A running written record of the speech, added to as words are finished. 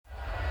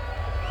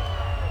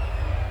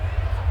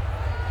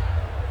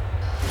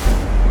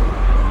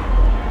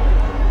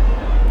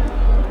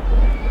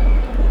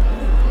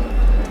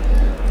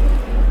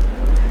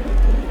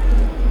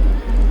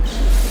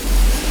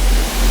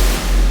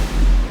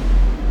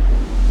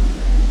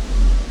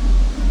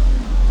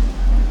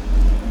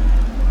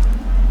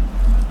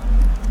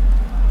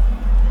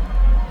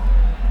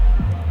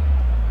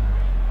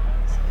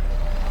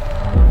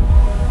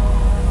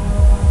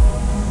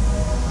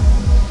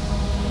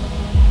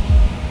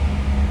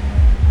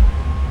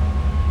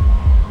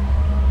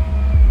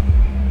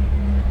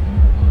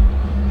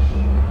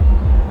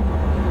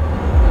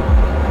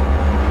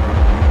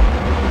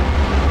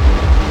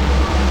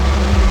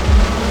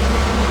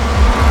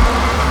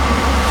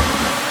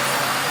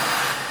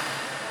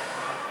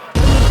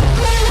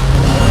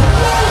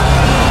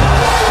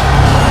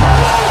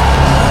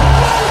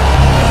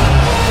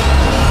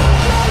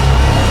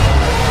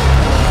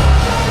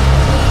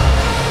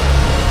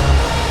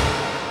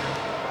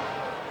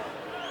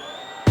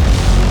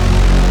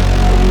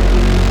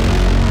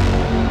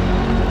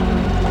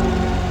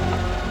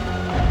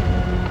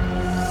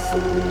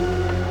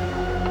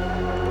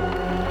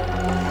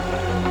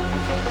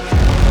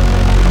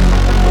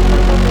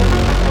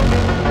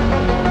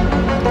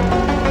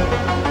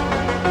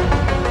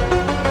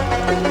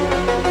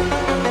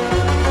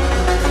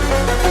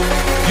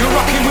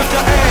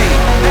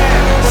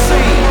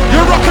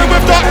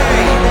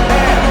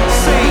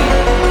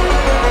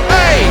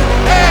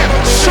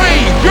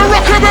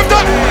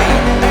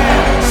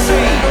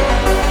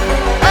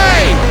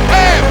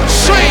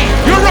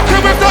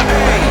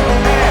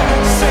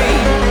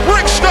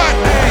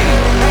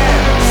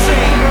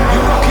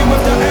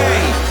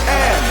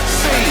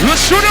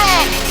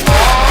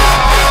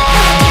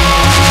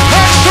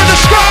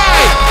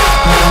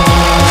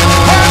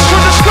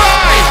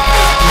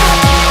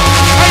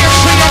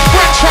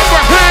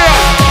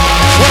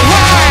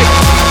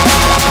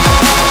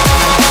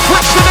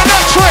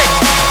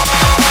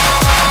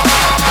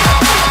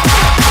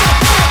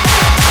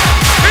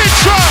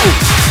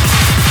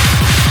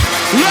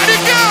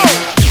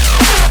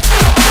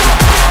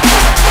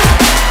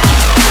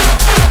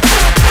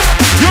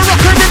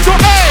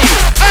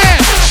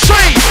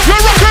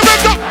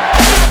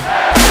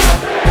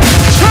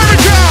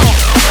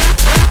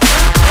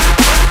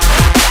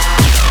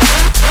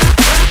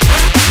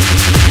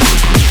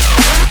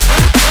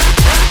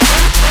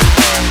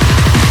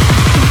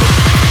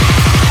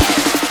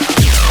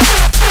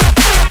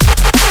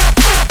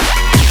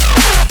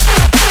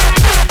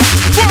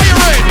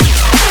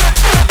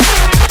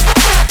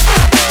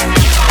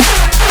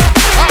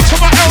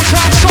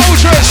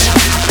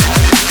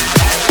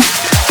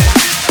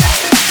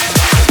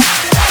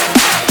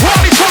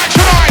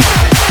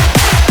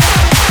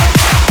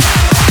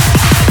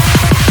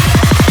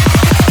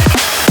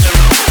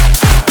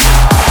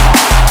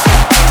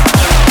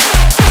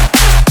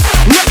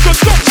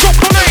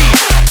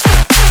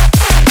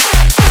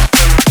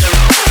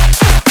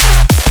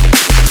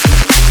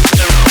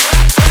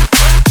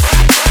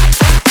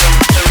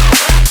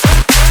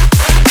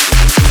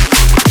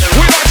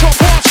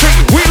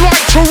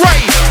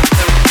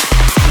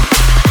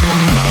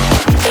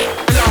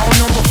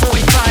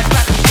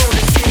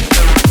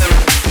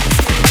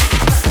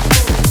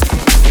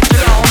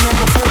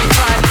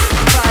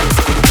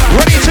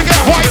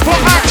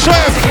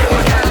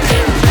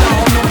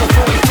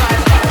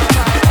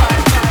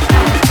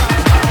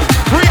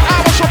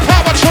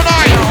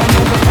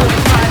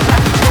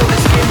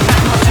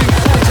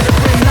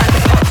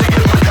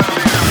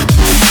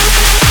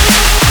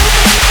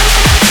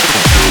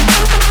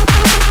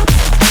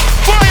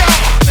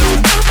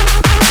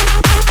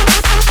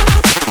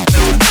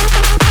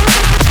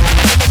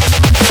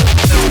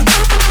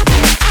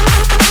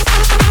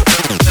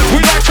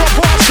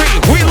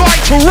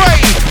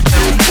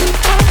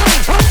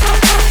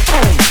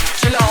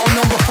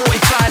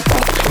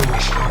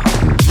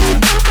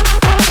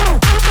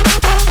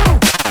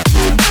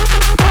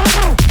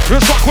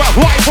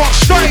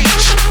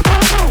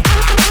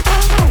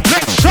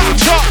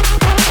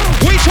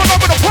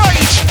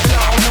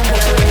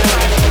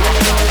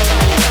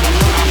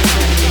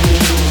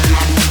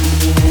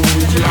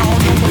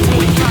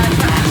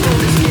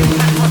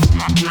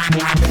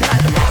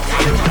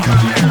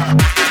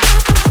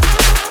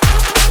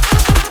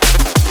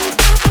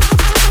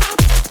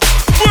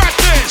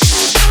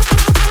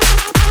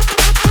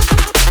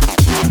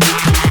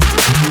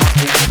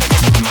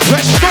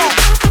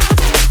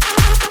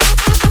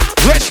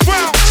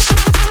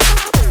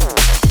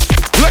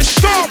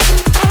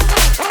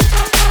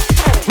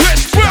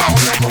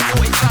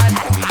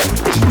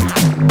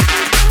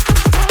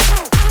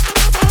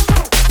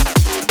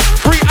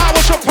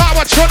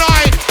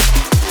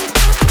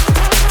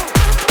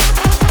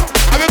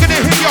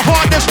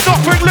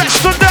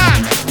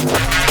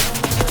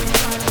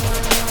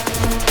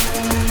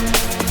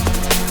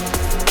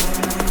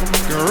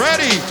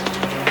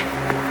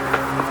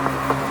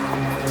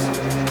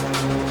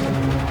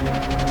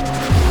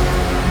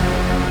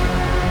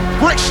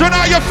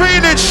how you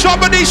feeling?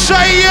 Somebody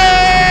say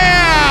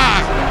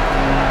yeah!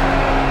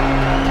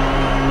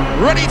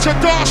 Ready to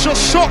dance your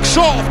socks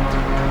off.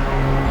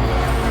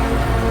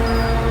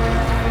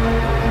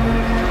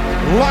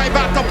 Live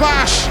at the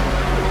bash.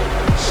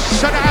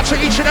 Send it out to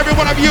each and every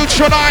one of you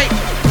tonight.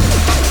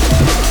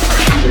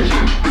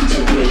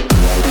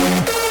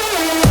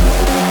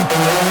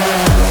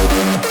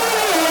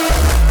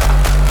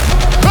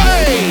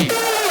 Hey!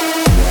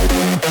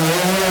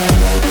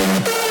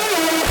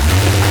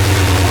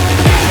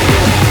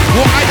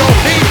 Well, I don't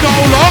need no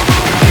luck.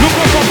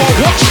 Looking for my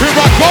watch with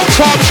my gold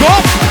times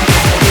off.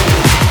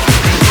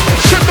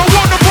 Shit the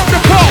one from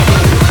the cup.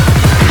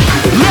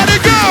 Let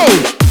it go.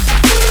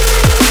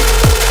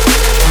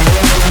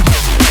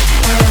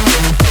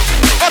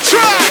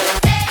 Attack.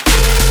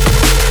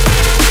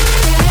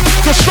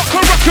 The sucker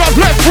record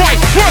left, right,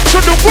 front to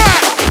the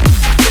back.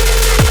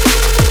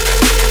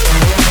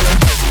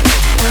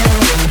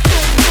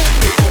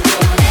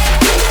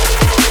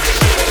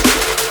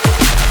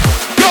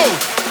 Go!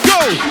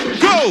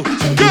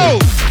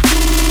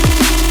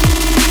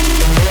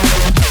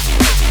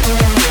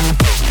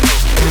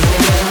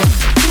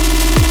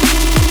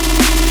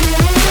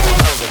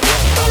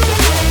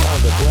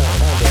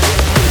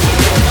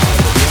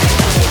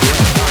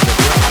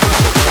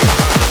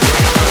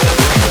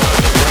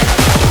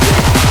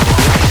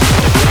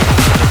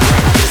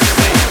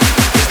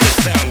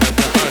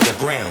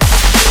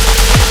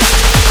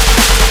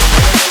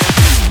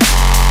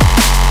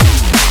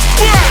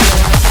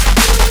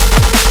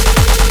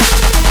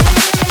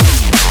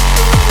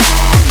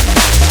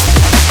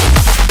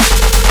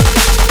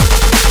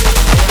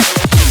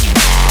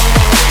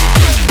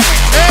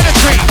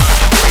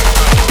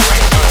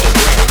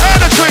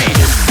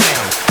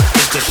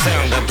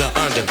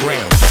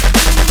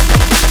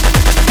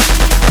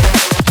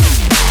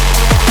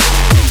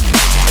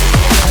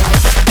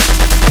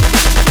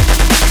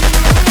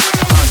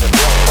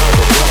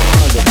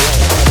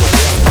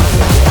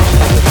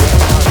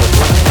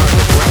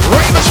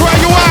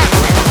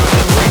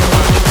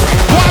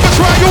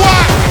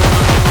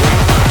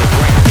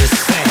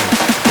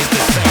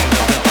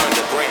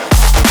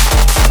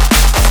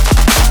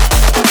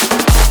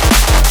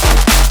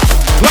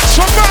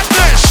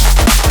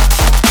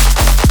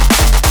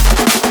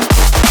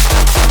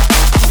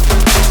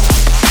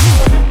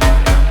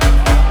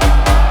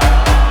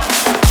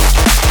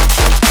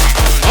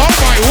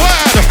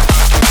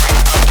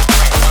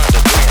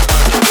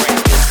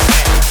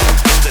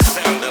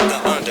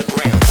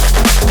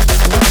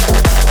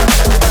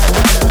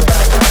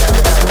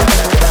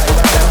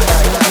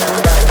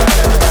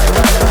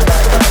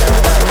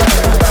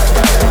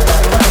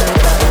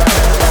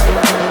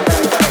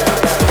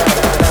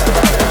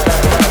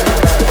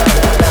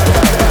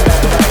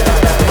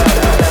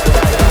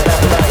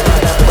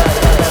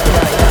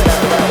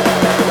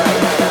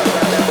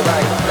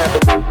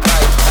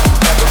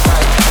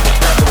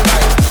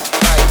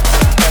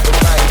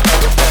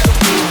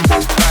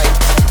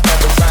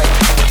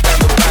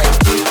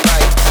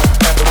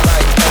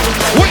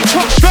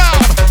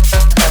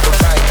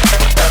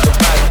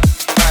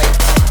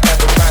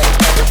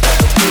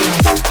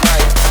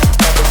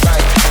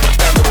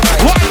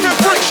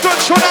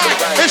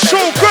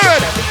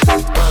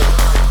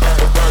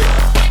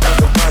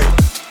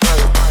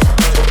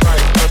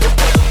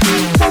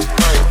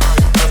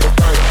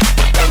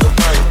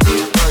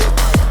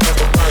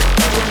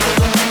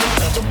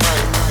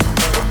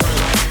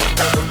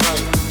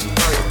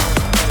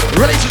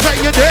 Ready to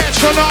take you there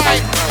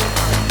tonight.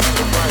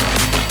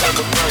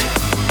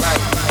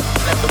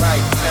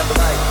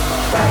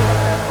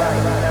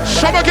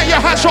 Someone get your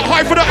hands up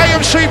high for the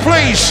A.M.C,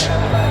 please.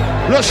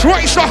 Let's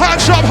raise the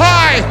hands up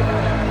high.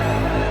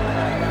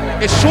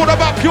 It's all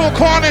about pure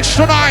carnage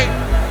tonight.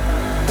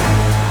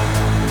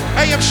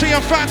 A.M.C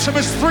and Phantom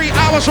is 3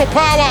 hours of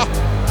power.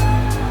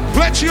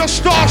 Plenty of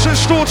stars in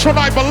store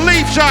tonight,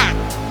 believe that.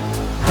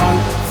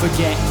 Don't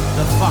forget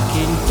the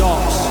fucking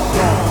dots.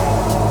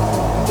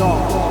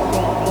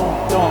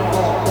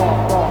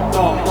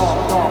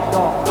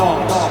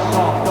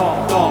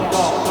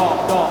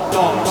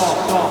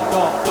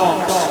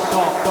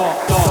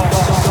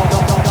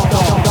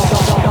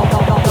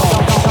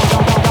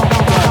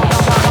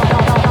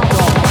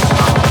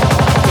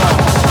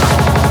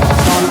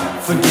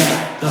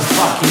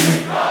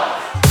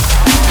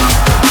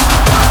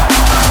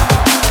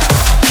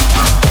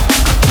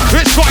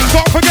 It's like,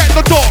 don't forget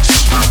the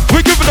dots.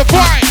 We're giving the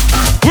vibe.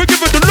 We're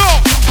giving the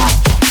love.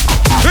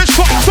 It's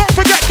like, don't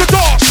forget the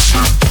dots.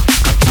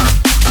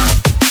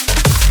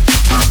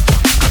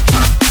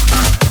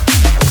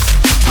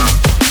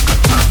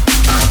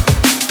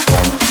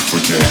 Don't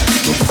forget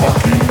the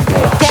fucking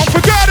dots. Don't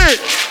forget it.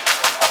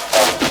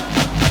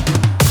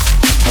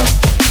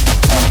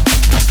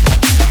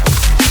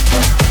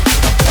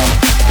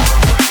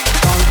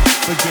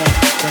 Don't forget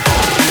the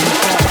fucking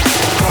dots.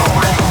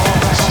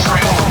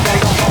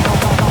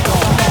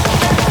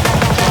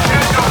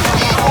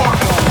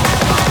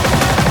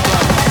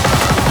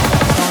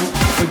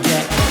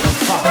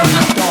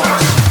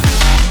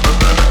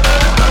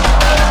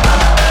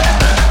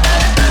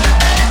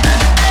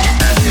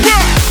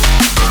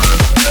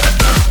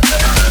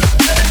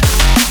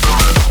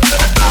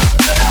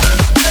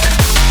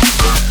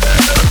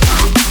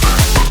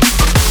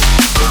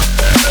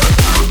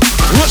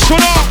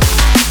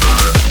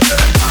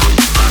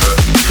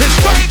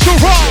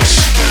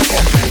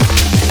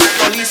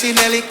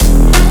 Polichinelli.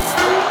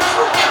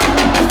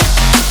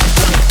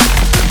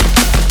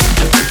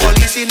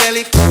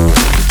 Polichinelli.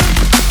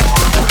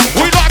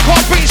 We like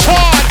our beats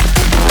hard.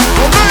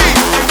 Believe.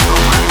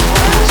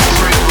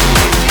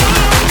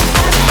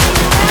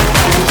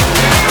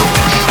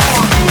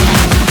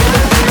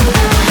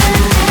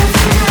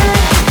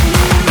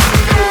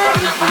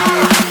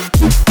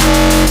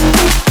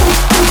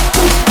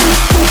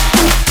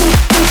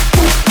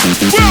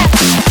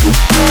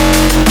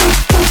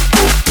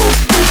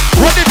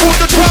 Ready for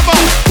the drummer,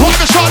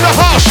 right inside the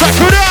house, check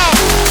it out.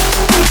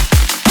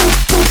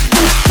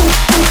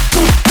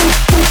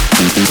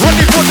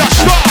 Ready for that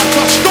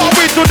star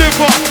we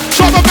deliver.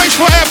 Drum and bass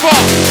forever.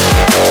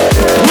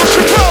 Watch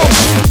it close.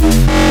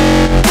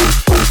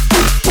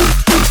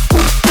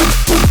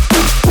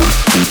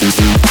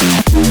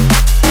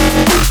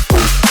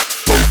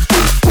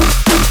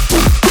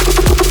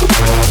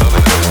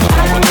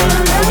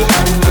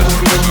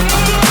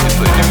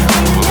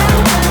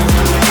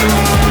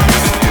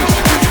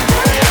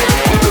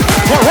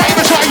 Well,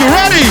 Ravens, are you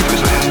ready?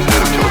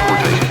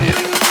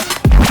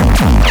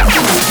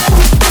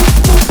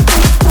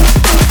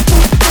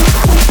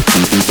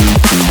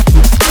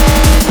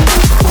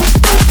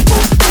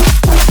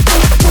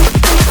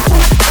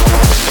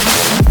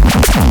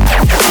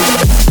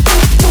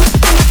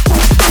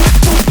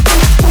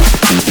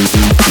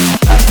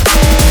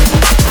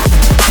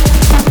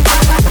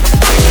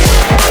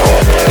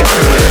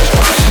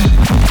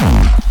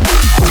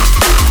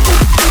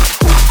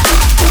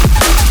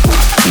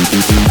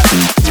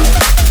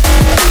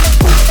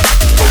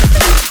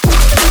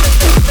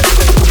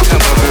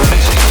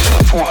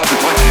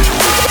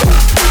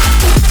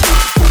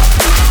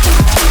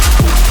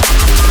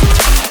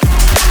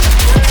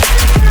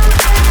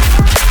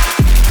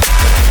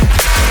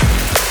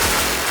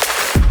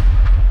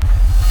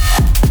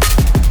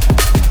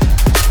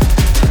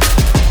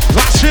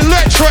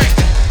 Electric.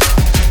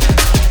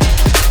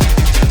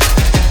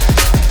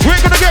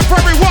 We're gonna get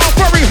very wild,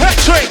 very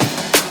hectic.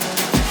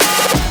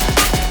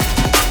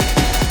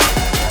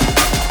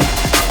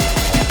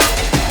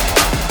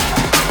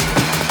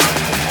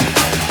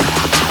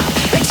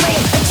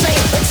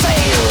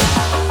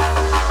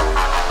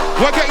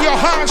 Well, get your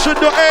hands in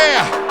the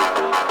air.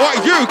 Or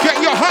you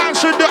get your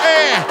hands in the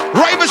air.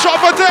 Ravens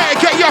over there,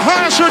 get your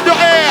hands in the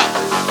air.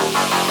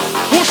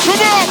 Push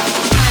them up.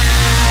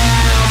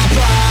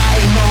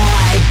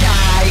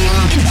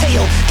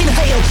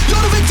 Inhale,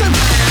 you're the victim.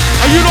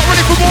 Are you not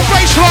ready for more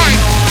bassline?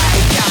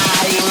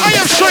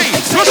 A.M.C,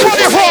 let's run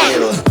it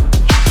hard.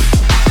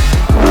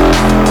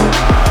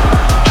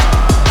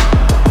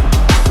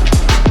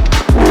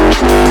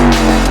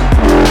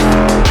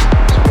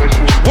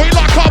 We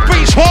like our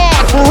beats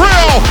hard, for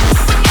real.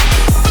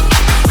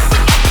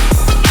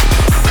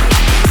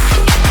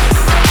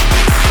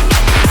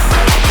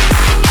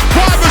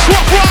 Drivers,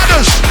 rock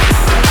riders.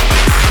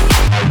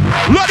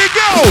 Let it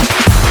go.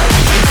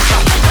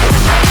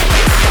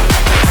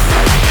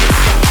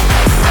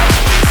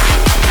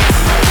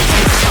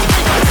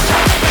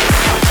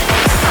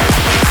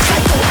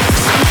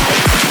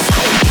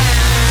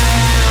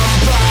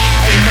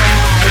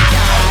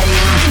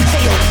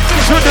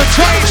 To the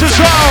danger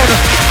zone.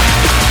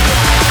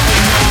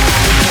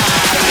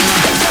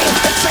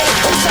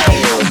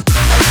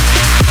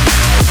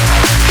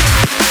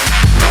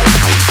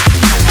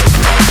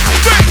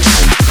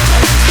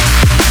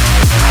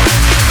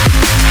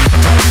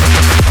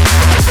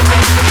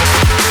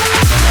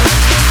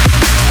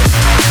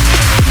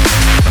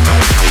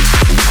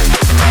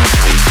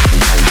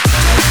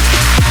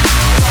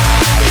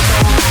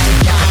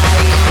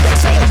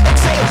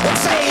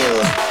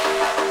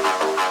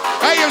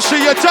 A.M.C,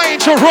 you're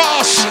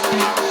dangerous.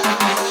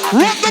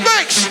 Rock the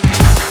mix.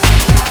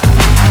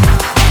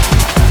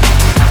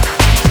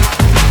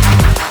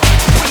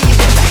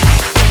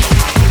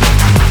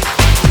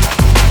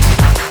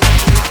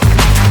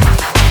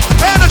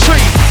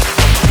 Energy.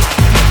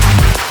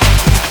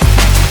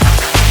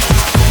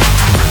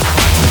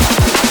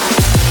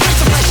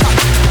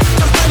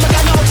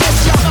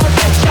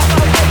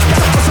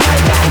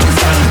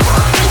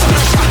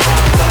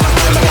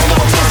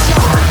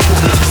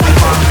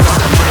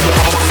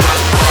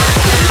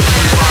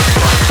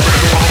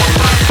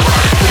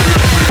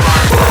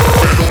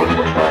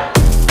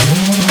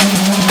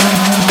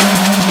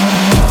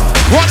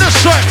 What the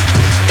shit?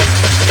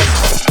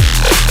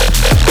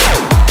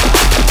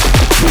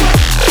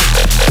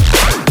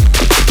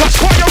 That's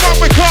why you're on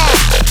with club.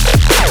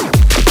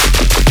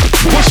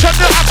 We'll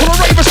send it out to the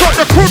ravers like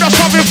the crew that's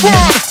having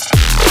fun.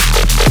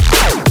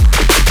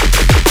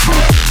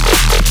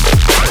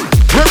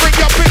 We bring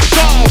your big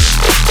stars.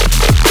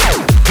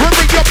 We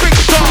bring your big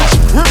stars.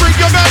 We bring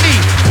your many.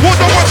 What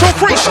the 1, 2,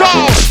 3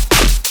 stars.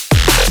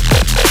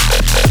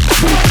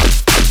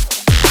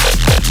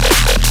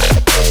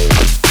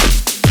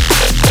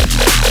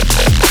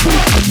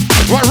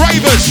 Right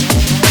ravers,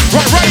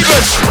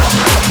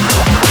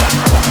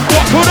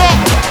 walk it up,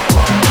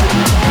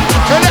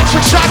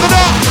 electric sound it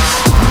up,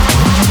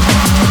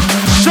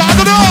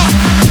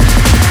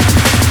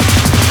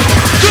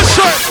 this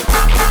way.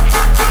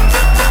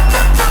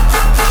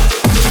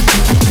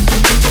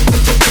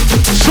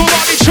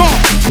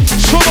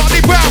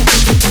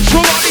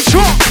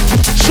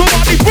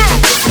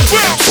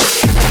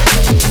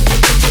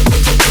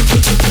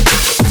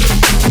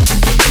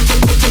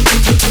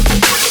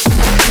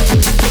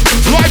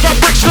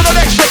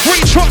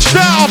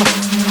 down.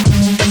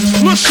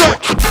 Listen.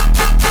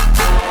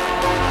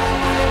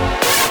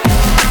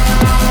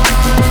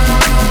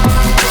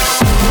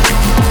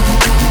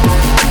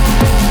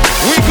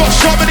 We've got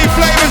so many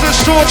flavors in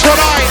store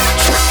tonight.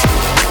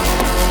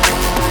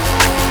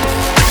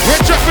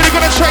 We're definitely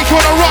gonna take you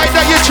on a ride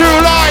that you do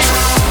like.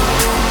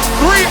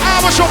 3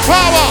 hours of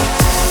power.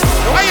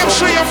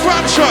 A.M.C and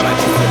Franson.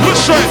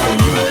 Listen.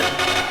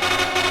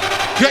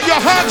 Get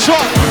your hands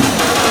up.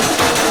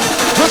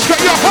 Let's get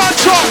your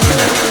hands up.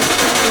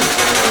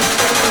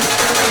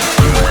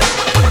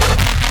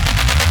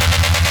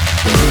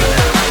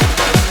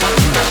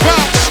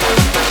 Bounce.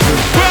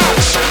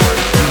 Bounce.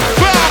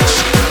 Bounce.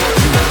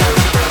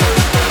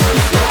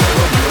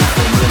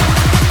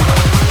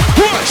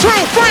 1, 2,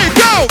 3,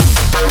 go.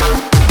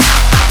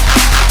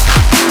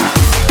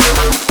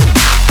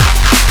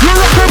 You're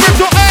rocking with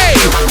the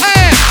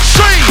A.M.C.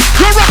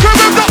 You're rocking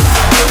with the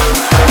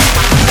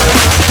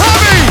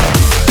Heavy.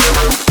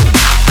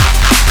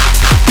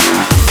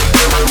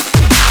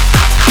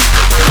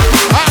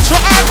 Out to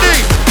Andy.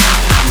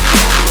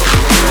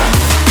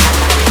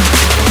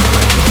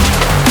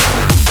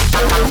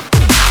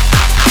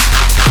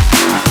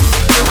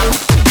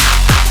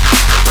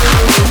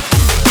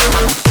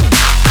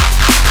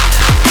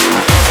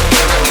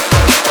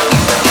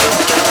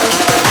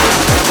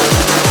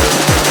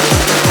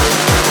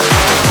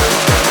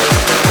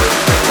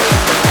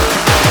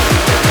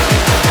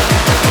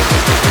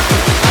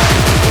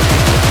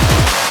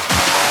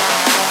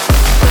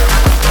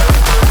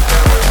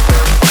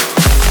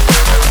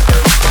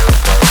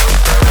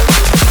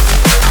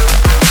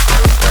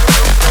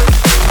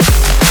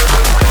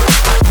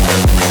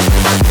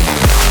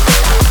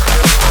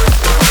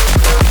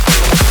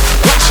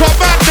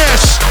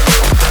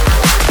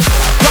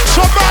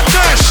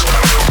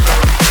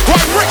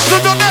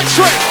 Brixton the next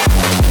week.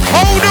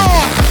 Hold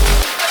on.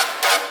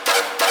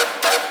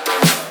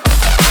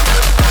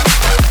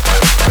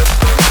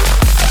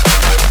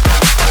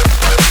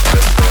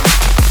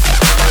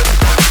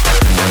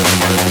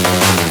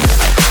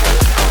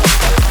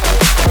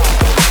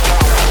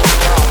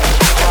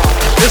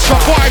 It's a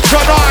fight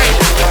tonight.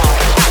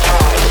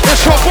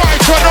 It's a fight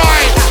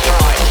tonight.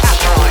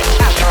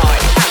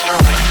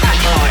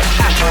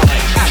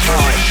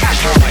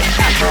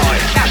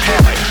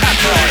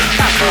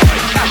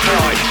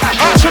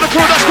 Out to the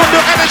crew that's got the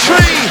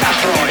energy.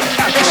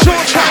 It's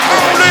your time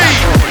only.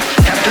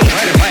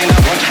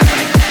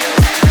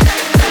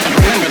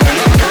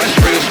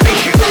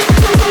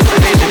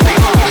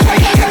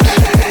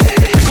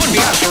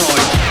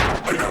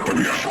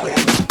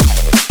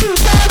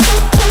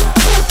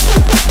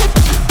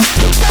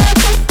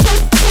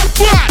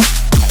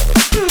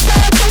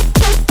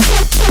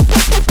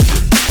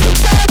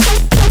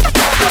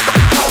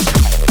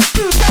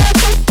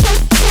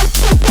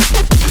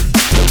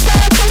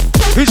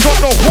 He's got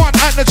the 1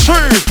 and the 2.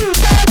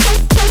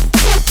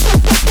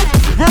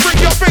 We'll bring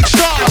your big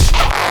stars,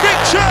 big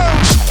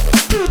tunes.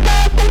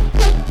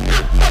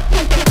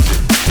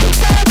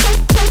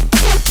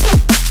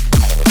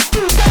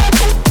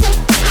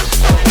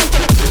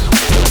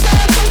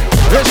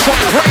 It's what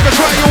Ravers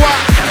where you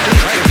at.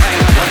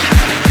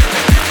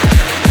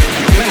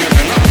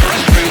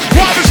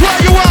 Ravers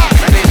where you at.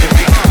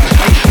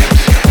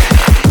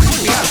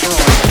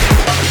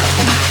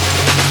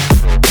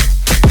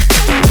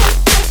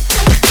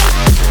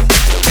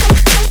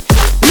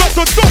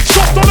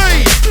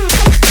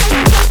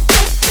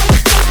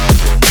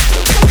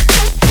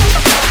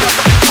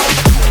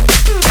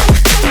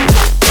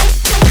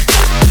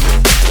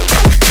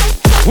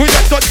 We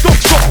let the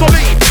ducks off the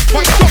lead.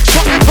 My ducks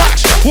on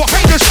impacts. What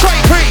haters say,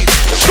 Pete?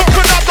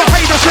 Stopping up the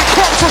haters, it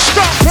comes to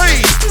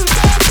stampede.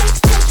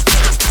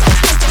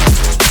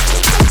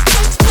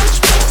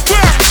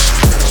 Bounce.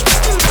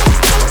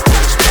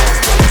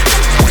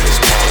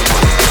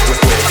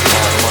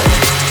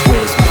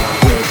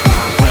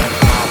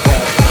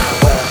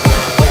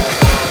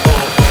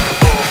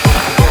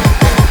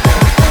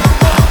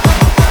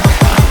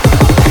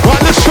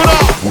 Right, listen up.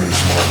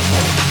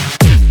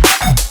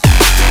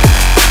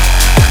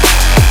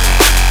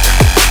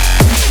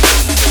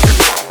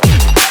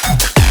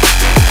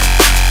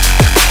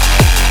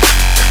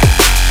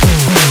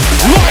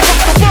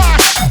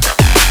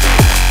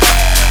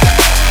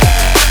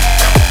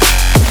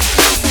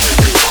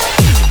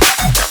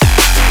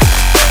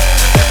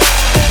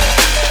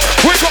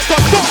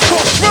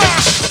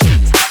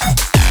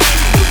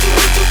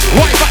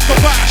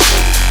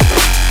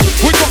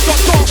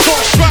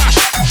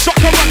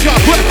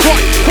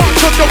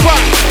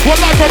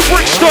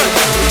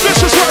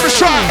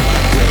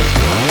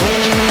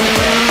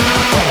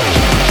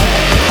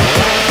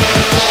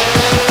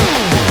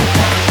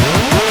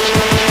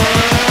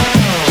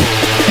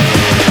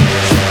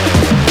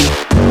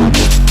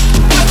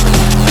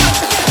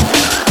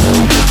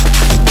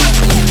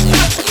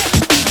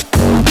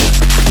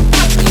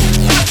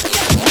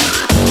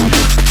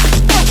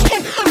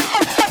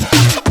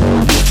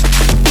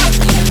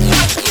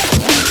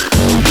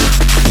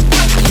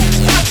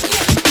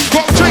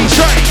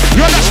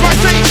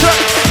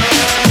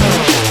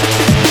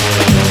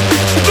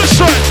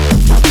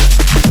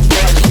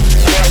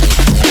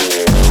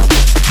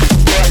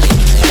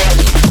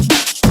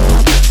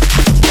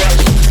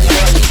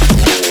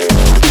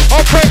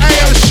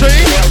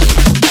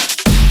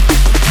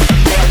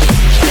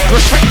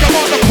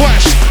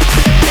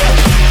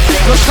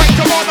 Let's take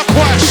them on the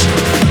quest.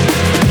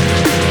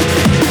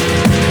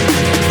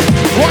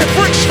 Right,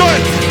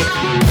 Brixton.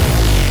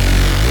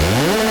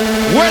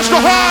 Where's the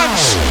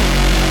hands?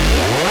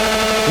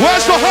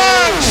 Where's the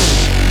hands?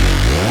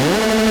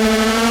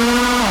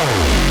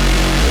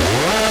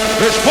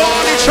 It's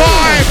party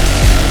time.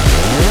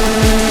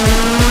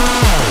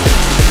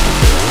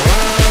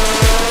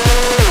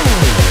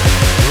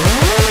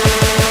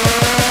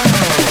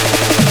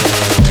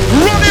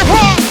 Run it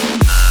hot.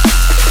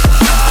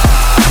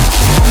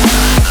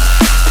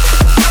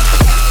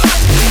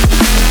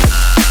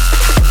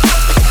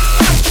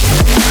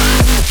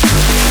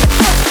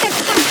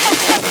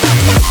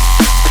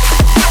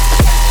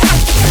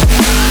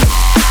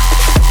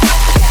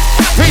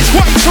 He's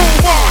way too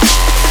much.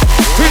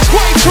 He's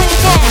way too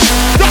much.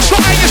 That's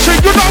what A.M.C.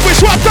 You know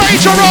it's what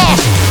dangerous.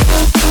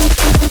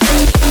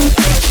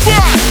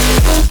 Right.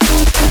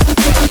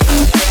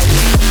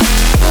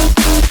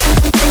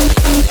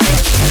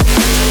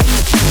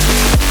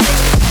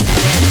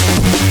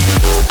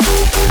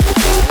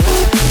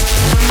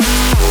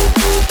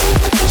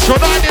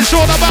 Tonight it's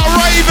all about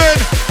Raven.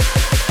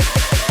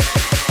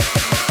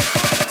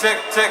 Tick,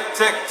 tick,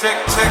 tick, tick,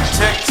 tick,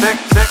 tick, tick,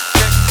 tick.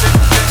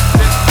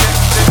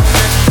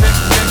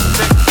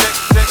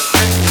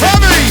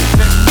 Heavy.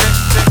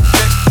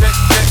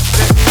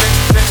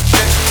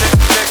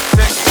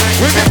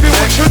 We're giving you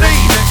what you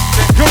need.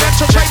 Your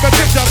entertainment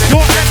give them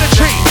your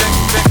energy.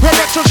 Your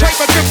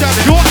entertainment give them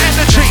your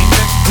energy.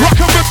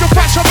 Rockin' with the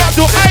facts about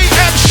your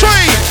A.M.C.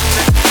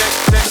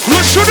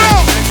 Listen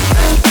up.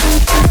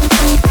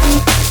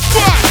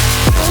 What?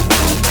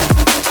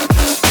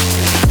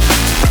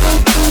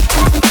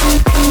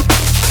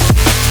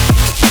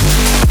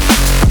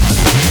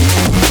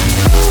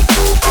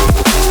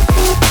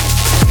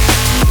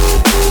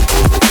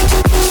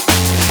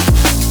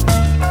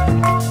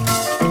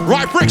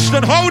 Right,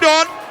 Brixton, hold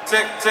on.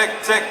 Tick, tick,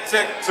 tick,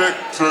 tick, tick,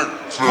 tick.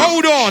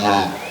 Hold on.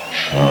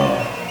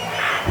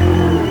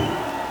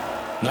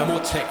 No more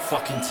tech,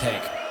 fucking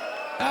tech.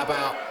 How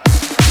about?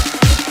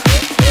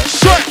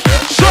 Set.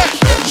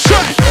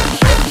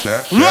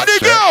 Let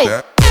it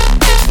go.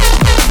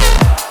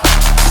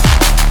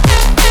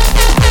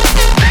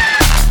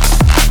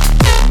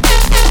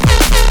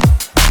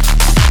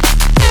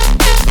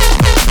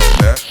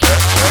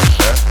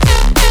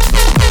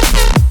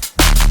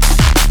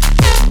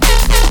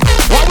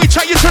 While we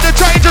take you to the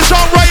danger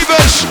zone,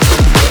 Ravers.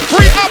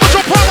 3 hours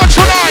of power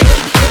tonight.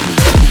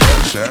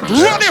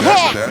 Run it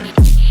hot.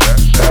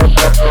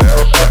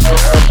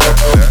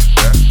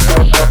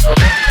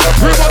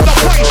 We want the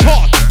place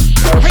hot.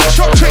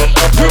 H.O.T.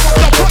 We want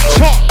the place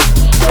hot.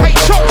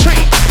 H.O.T.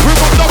 We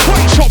want the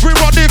place hot. We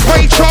run it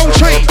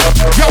H.O.T.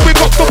 Yeah, we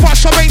got the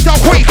bus. I made that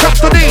week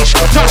after these.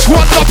 That's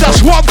one love.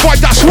 That's one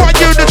fight. That's one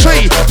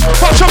unity.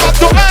 Bottom up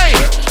the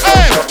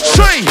A.M.C.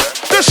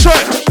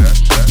 Listen.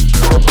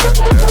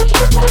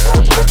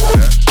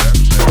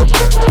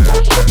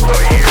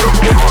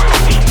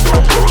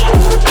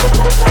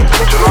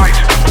 Tonight,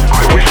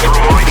 I wish to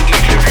remind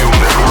each of you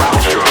that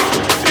Rapture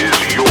is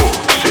your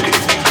city.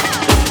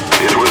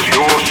 It was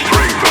your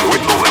strength and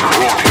will that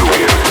brought you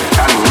here,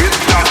 and with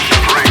that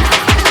strength,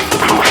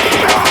 you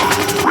shall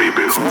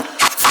rebuild.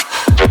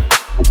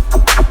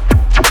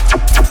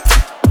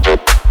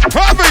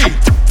 Heavy!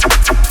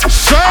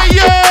 Say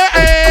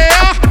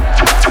yeah!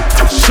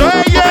 Say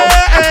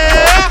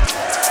yeah!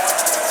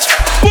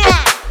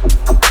 What?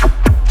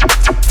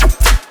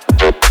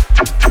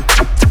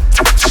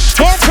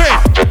 Stop it!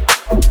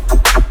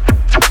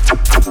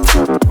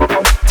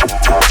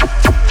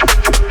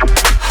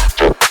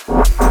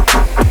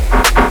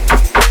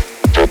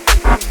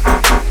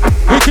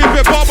 We keep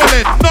it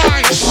bubbling,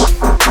 nice!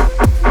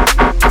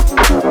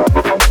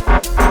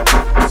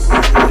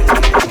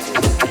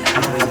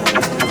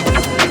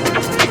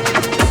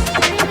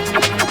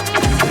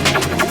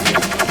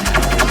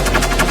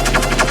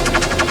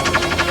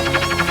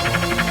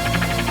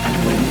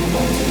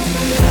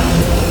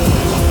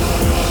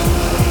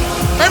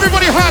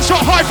 Everybody hands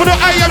up high for the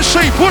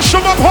A.M.C. Push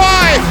them up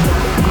high.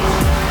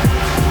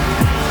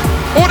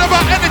 All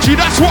about energy,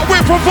 that's what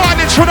we're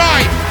providing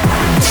tonight.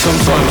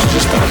 Sometimes you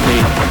just don't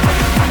need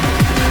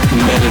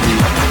melody,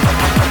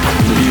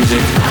 the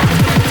music,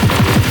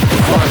 the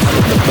vibe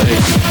of the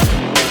bass.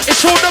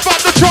 It's all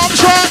about the drums,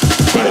 right?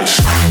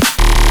 Bass.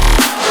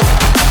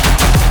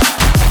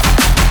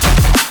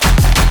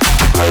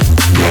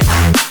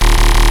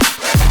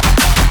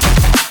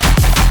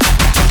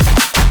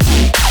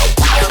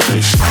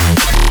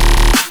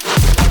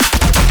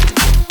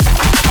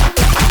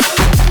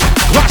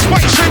 Last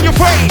bass in your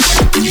face.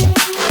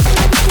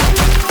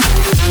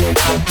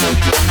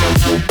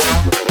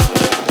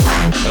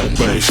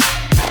 Bass.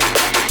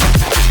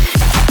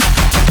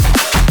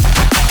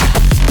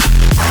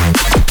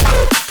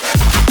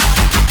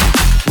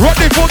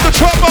 Ready for the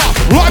tremor,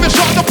 live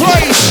inside the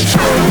place.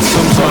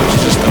 Sometimes you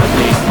just don't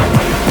need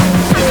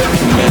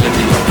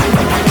melody,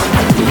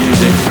 the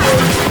music,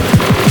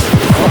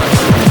 the vibe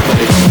of the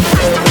bass.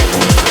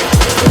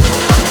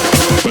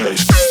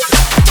 Bass.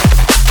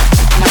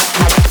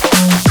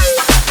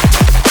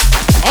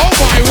 Oh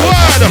my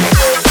word!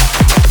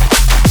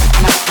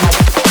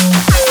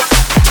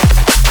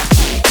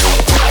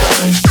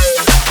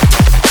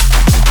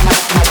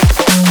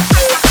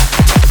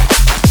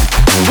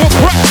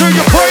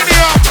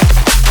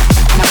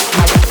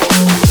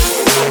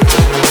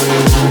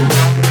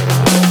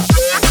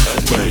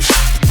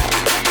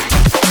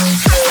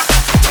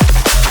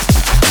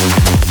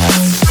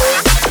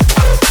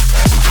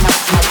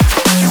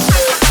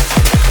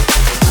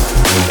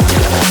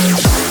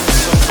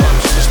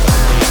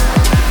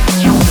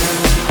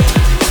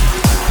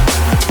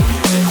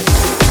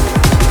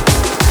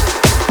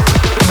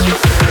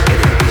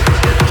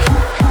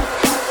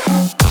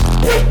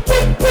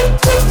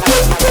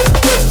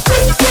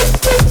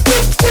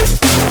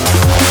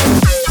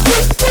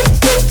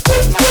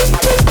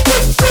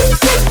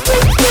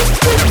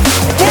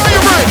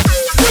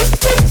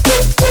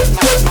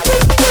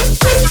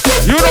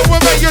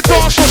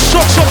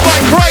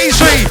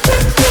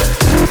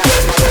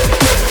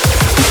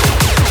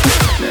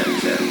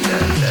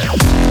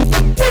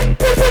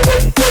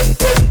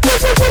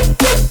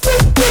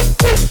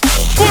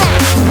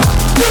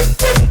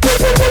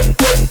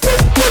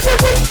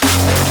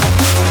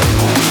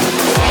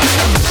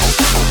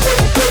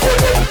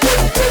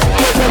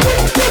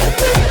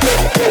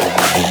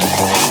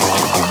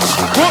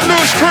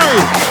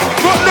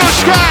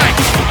 sky.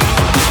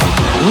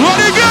 Let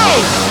it go.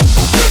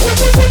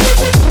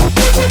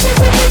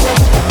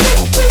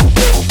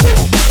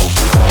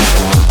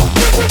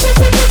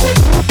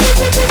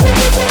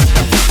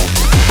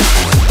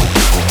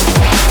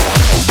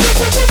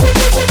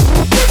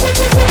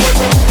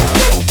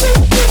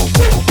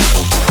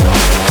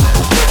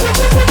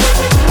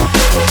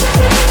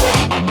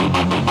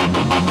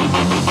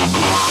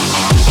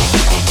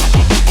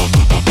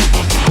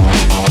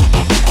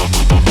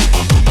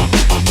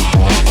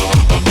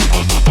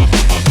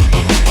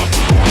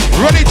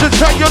 Ready to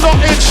take, you're not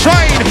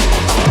insane.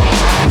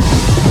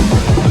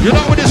 You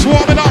know when it's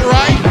warming up,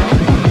 right?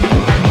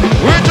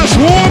 We're just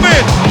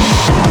warming.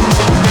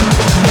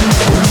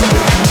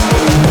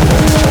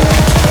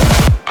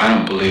 I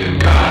don't believe in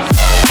God.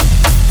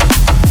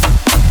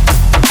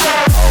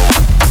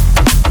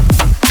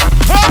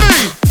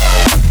 Honey!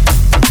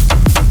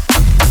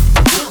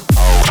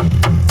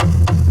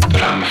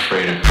 But I'm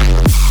afraid of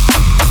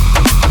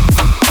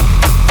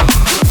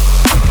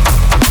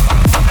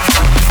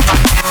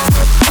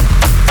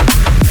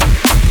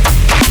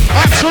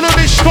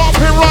Absolutely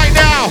stomping right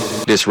now.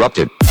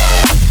 Disrupted.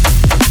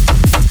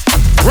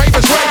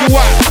 Ravens, where you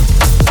at?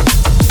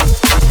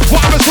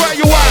 Whammers, where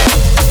you at?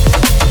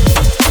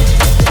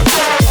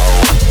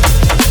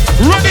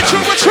 Ready to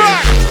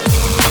retract.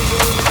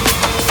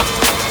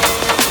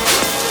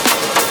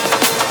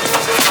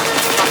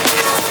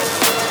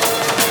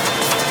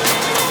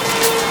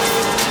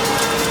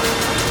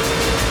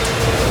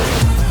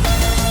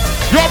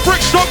 Your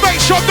Brixton, make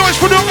some noise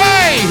for the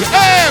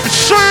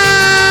A.M.C.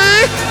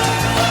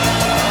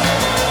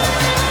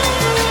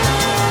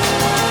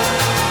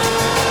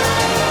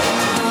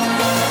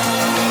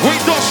 We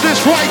does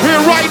this right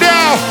here, right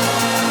now.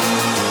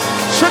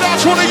 So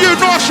that's one of you,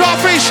 north,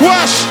 south, east,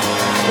 west.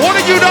 One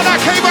of you that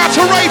came out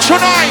to rave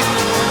tonight.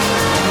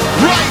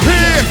 Right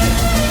here.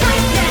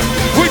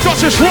 We does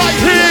this right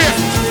here.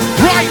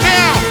 Right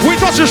now. We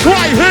does this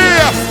right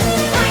here.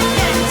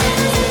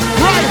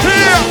 Right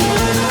here.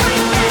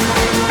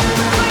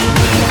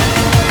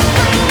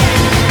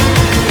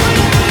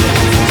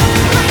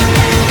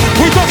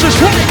 We does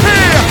this right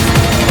here.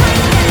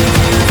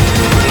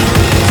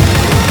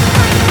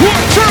 1,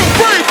 2,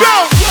 3, go!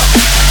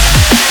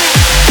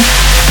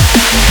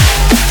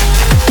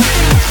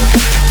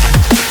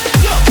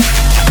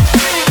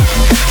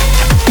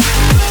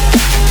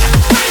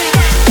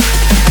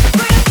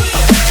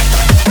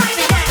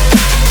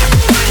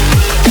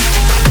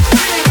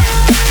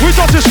 We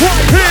got this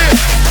right here,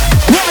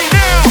 right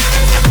now.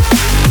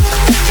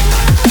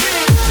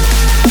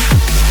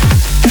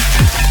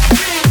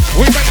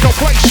 We make the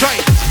place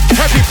shake.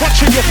 Heavy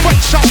punch in your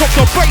face, sounds off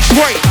the bass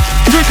rate.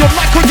 Do you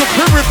like when you're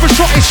hearing for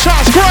shot? It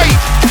sounds great.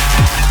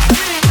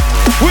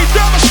 We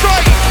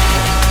demonstrate.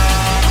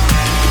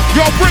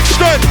 Yo,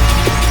 Brixton,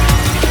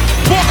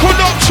 buckle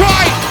up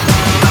tight.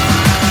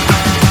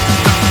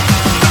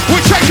 We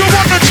take you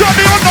on the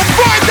journey on the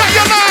vibe that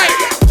you like.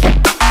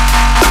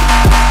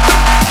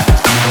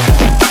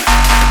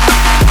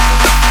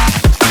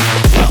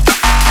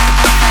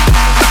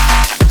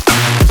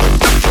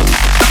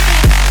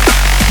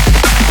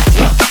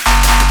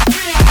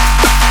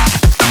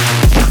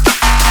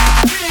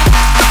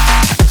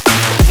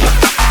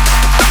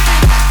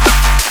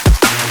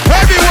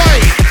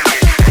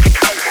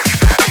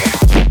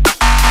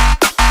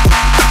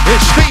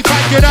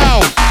 Get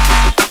out.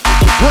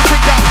 We'll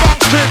bring that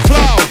Brixton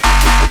flow.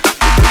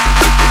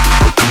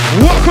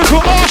 Welcome to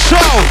our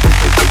show.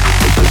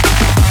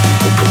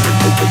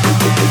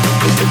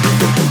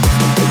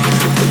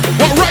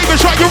 What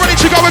Ravens, right? You ready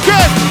to go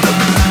again?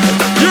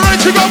 You ready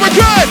to go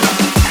again?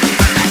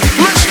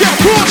 Let's get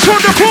thoughts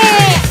on the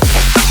floor.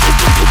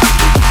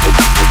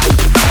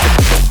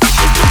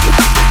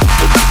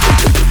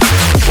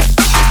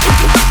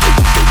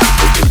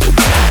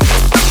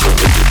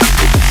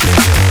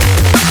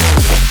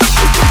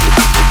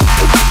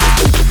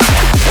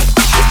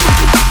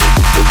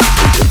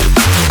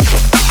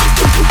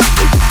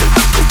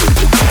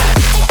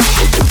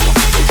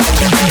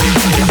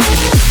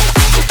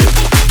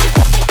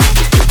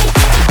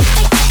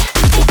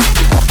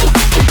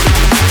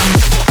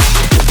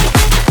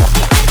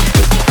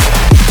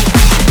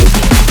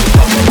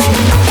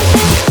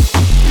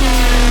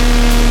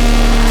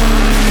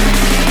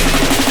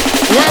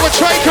 Where we're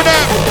taking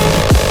it.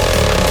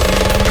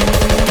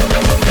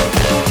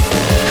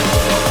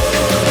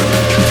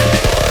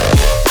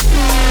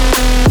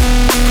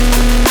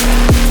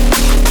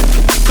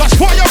 That's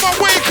why I'm a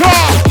waker.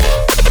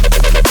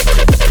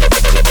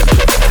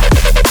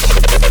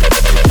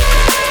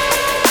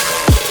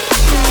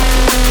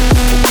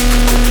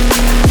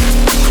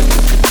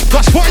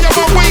 That's why I'm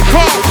a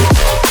waker.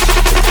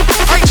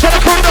 Ain't trying to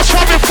come just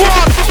having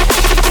fun.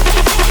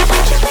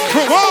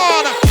 Come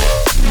on.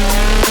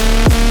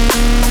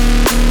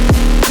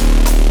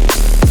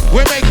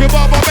 We make you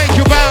bubble, make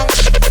you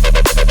bounce.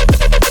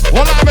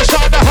 Well, I'm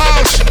inside the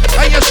house,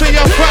 and you see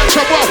your friends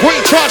of what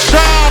we touch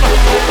down.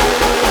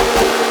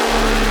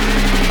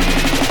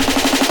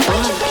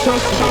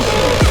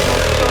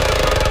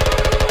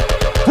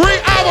 Bring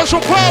out Showers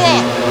of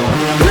power.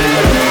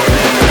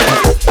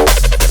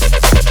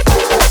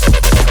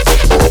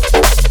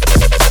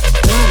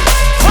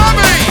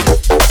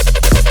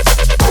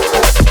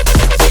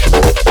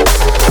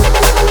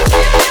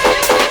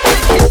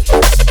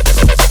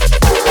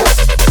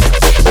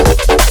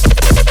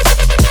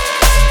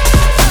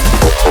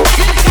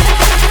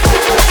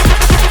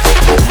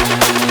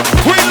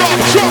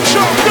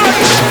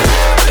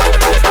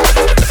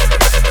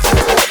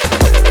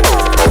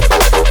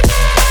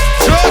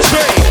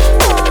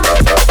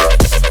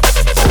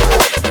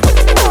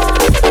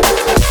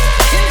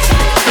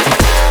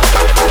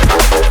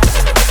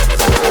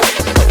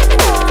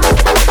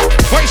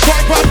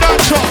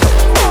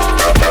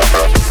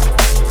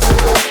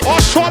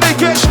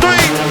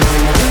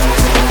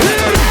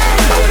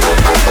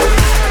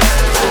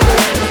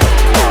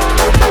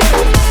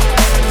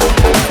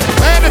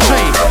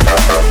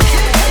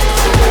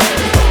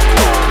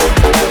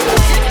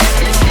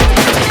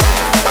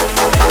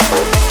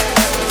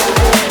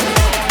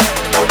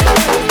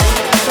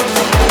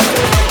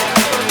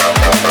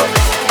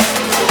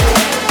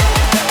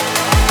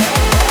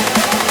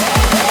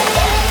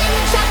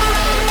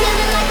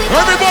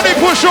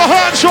 Push your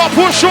hands up,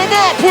 push them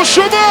up, push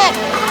them up.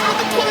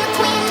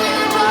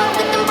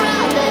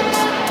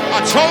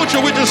 I told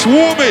you we're just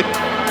warming.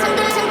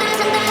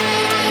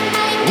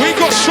 We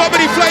got so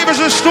many flavors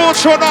in store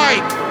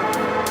tonight.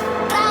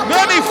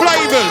 Many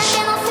flavors.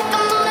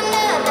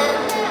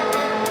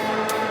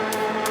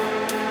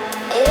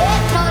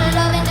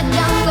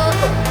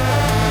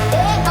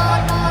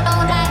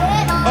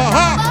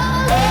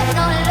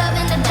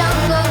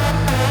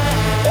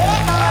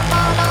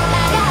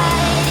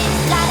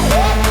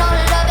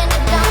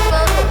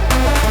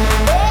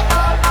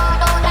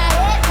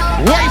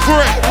 Wait for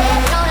it.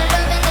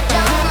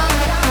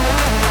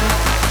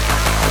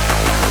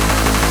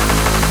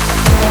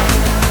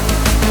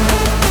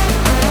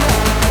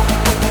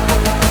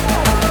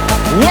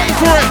 Wait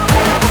for it.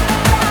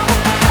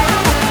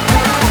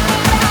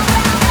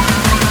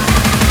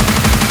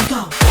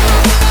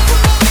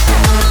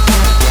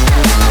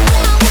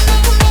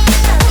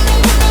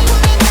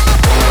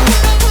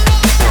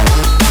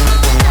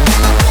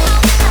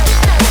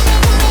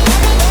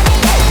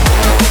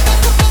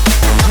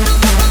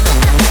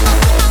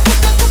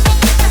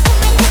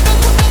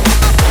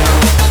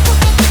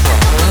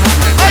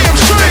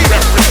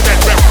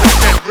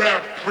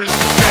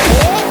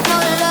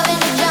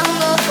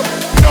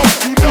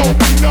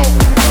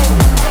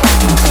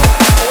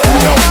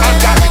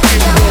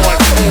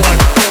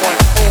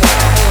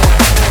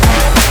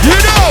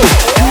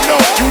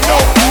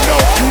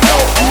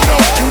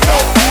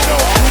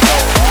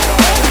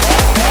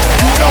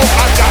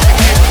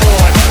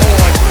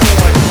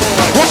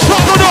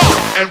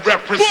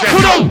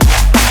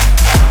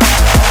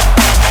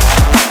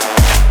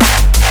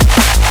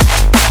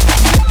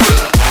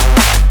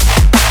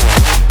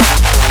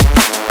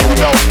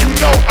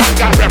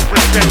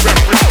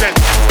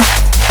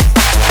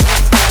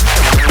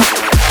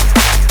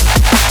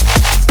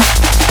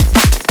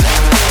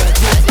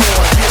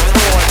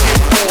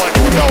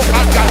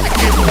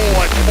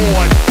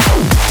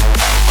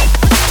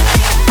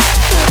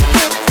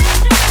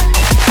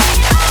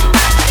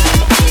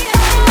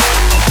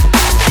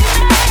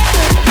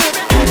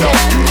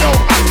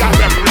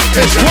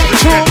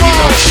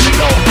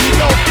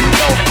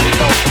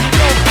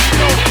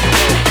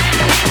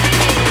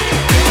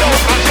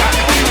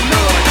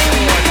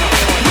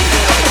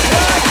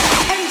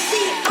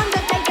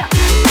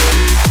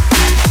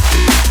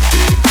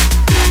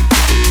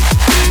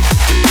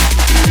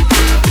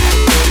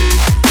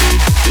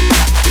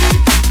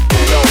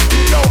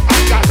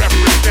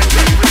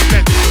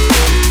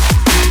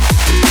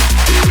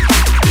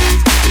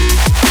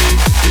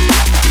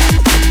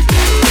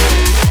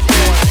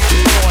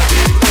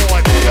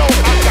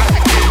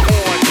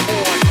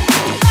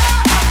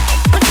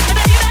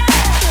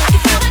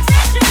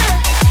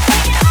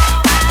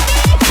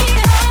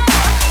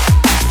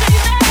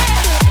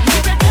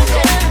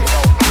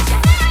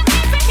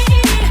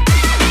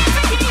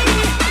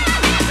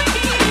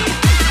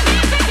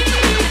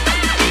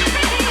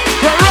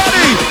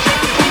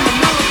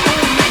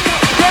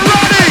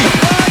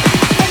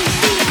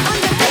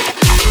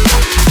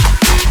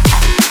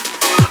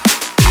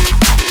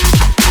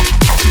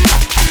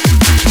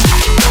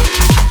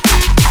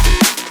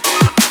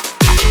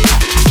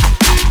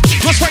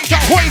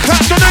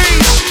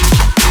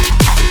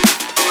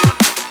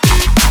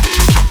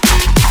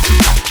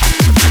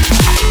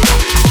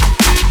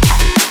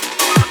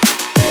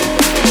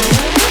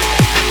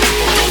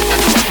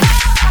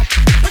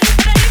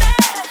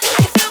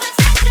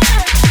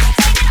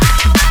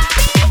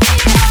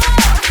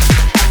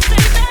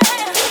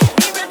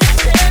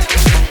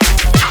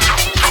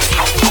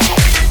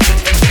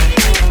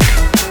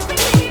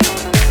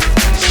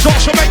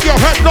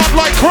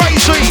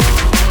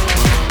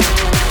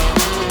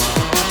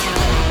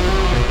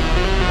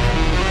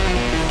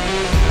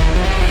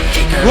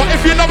 Well,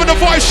 if you're loving the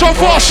voice so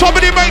far,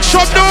 somebody make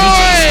some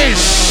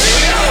noise!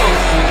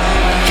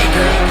 Hey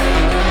girl,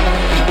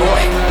 hey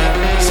boy,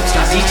 some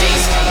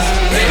DJs.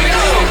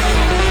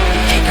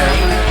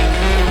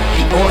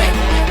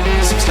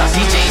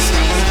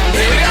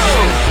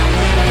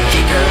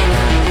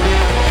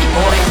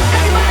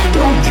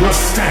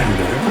 just stand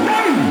there.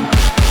 Run!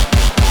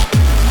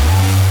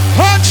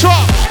 Hands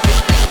up!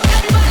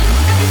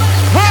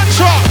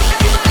 Hands up!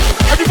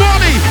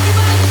 Everybody!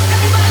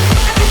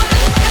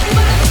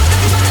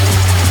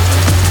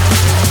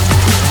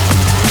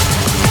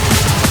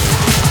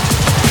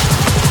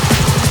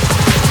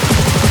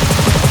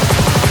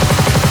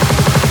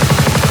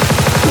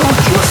 Don't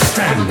just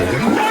stand there.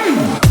 Run!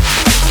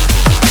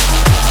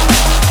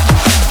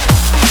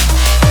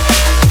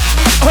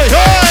 Hey,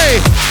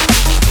 hey!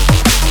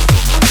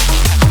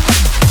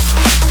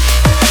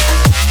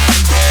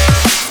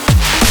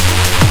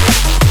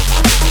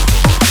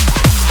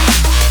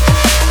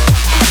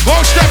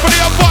 Most definitely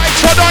a vibe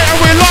tonight and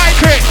we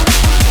like it.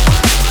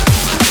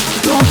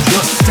 Don't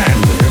just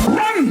stand there.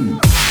 Run!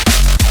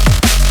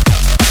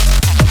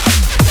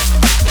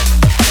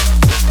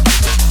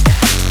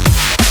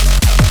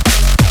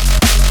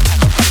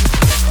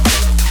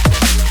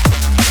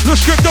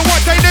 Let's give them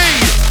what they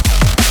need.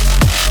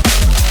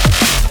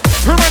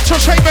 Parental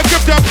statement,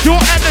 give them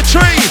pure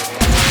energy.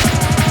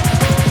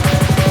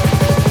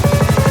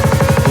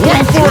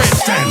 Wait for it.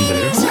 Stand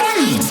there.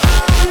 Run!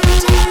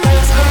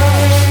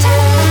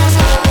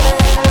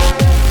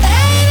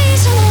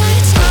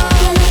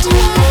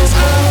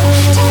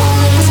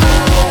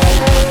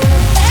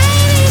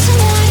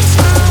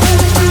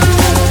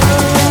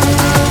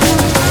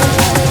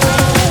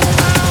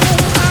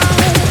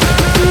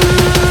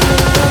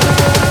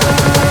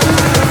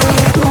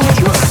 Don't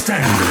just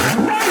stand there.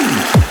 Run!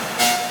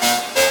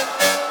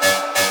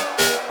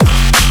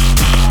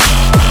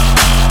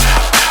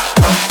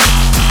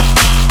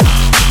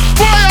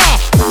 Fire!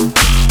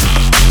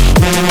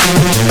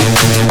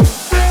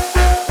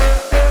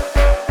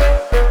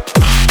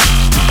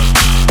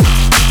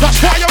 That's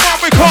why you're on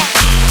we cut.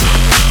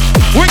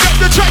 We got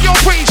the J.O.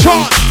 beats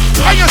on.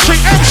 A.M.C.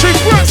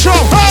 Brixton,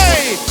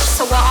 hey!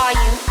 So what are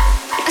you?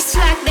 A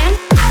slag then?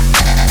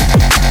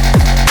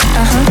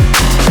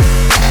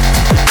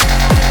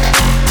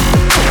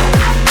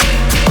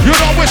 You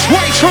know it's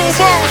way too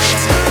much.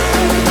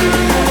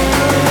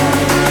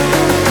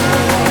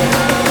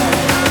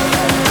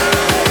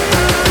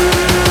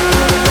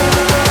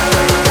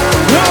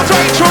 You're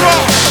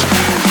dangerous.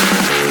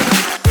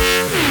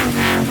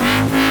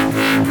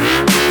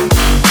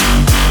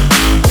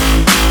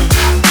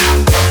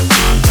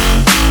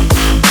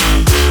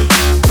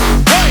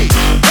 Hey,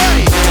 hey,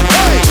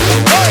 hey,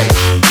 hey.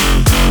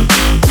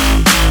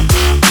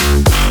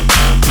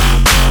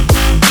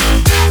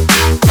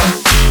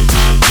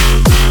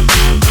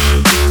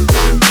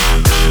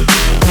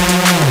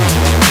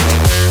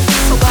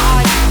 So what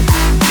are you?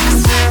 A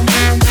slag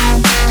then?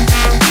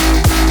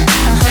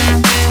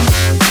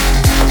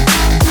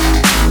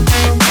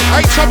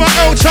 Hey, to my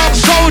L-Town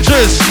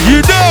soldiers, you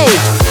know.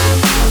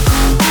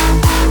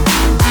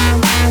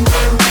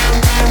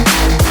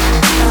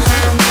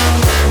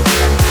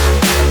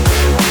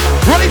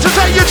 Ready to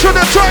take you to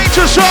the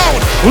danger zone.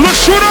 Let's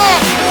shoot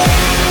up.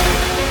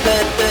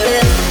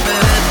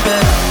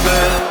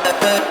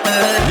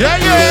 Yeah,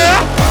 yeah.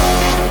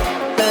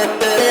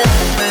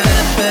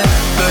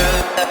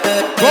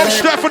 Most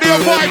definitely a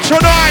vibe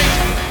tonight.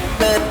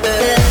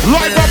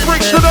 Live up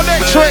Brixton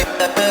Electric.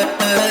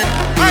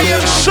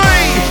 A.M.C.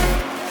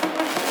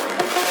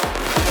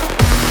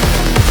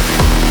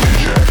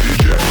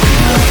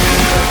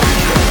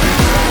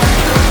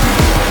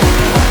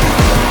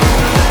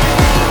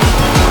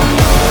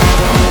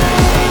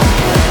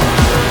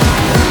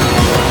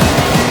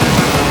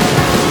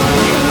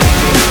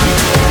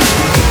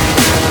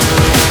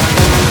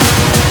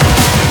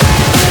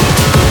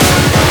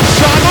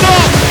 Sign it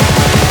up.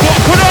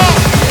 Walk it up.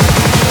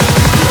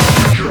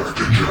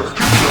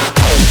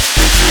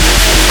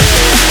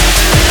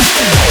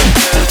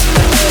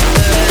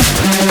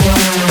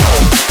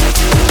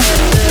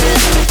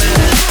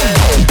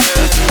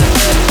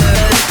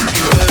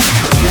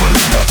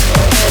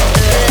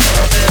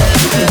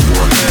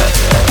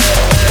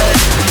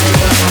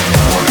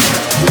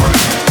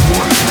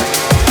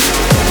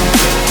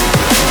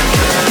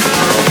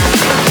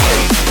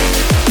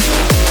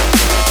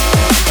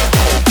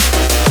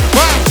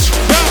 Bounce,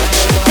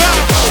 bounce,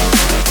 bounce.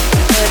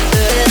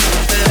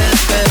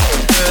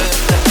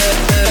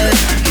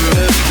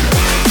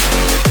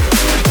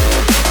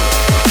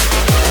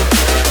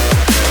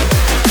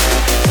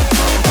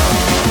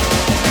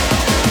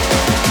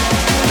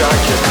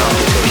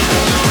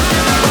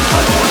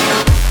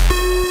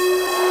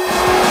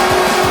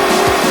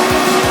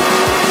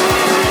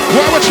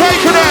 Where we're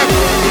taking them?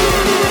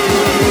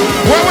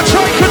 Where we're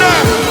taking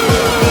them?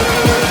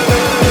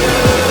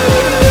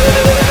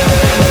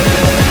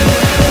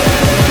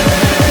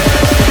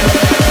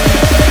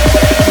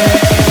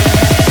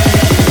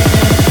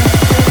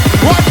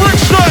 Right,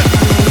 Brixton.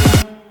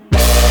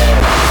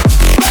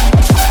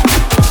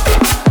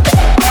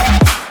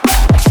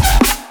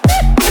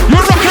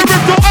 You're rocking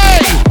with the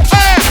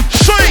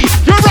A.M.C.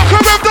 You're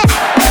rocking with the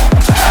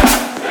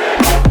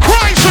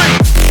crazy.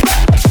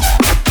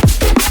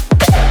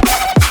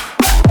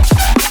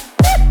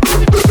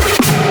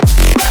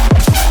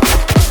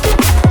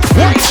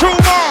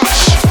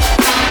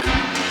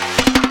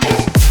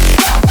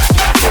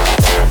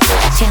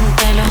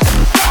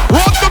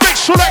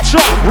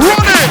 up,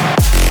 run it.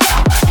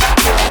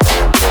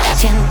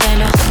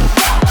 Siéntelo,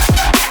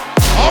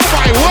 Oh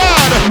my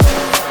word.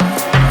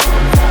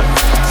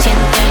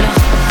 siéntelo.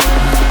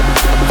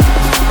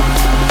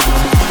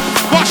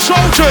 My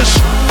soldiers,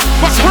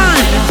 my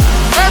crew,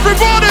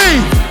 everybody.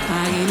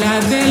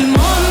 Águilas del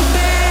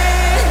monte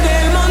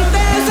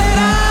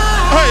será.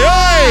 Hey,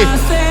 hey.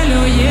 Se le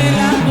oyen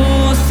las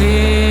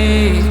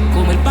voces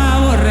como el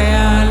pavo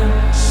real.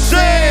 Se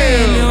le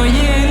Sail.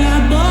 oyen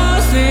las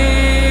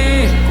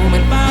voces como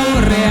el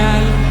pavo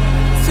real.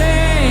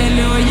 Se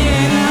le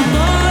oyen las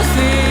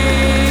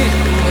voces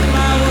como el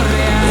pavo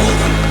real.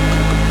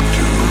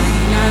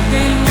 Águilas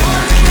del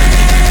monte.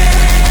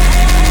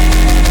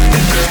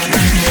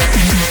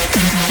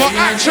 My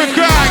action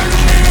gang.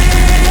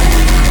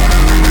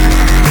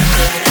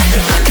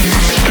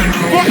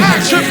 My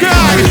action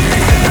gang.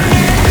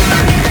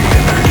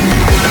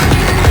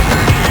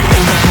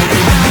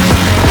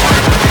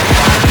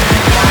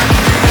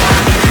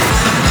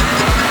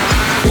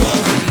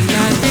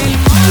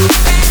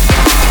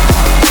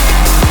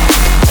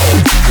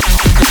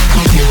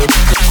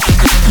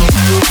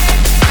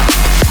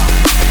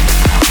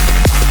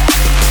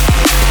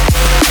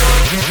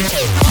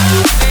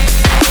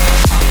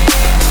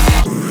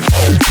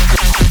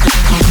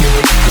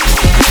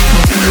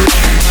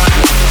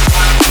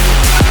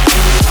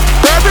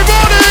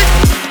 Everybody.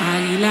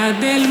 Águilas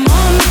del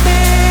monte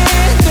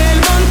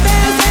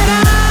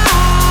será.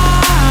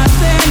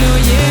 Se le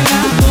oyen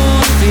las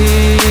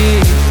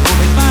voces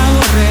como el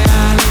pavo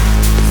real.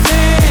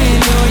 Se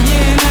le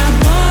oyen las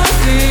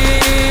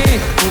voces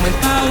como el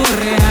pavo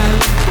real.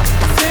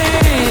 Se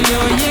le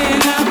oyen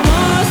las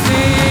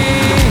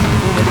voces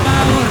como el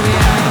pavo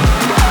real.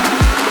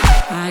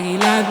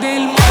 Águilas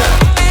del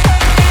monte.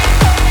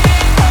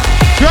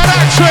 Get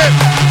action.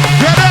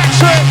 Get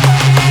action.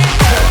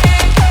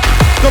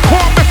 The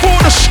calm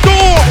before the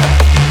storm.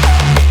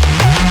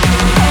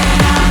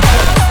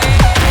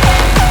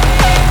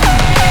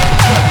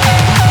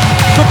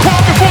 The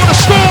calm before the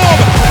storm.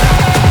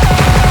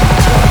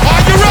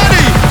 Are you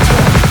ready?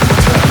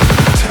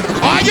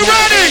 Are you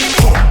ready?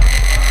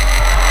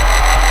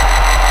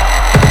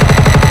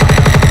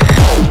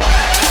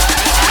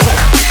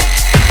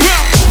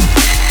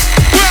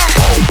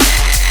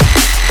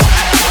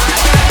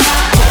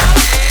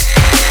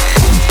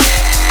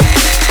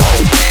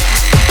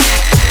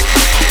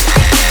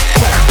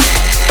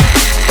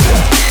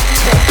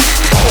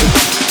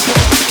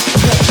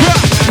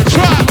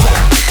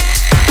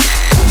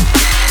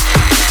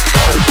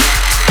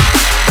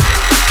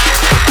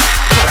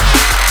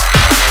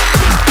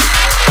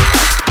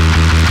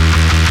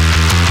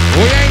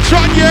 We ain't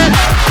done yet.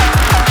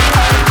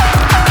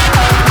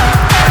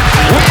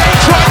 We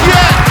ain't done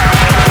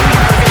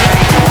yet.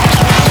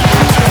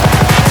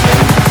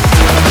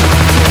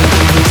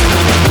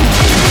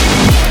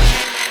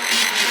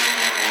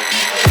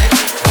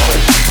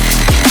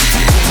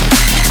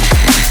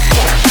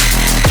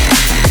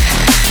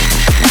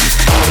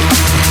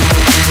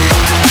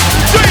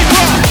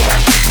 Deeper.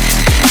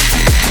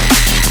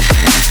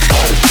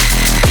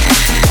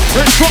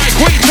 Let's strike,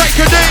 we take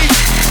a knee.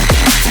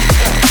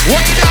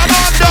 Way down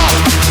under.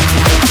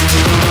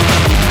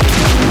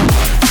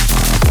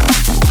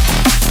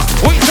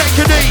 We take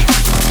a knee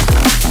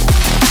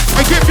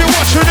and give you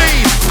what you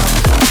need.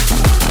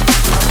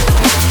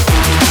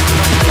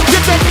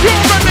 Give them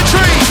pure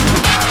mandatory.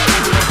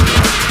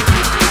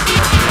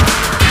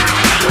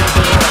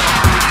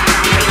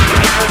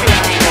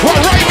 Well,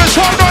 Ravens,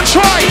 hold on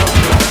tight.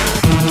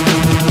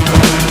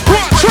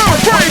 1, 2,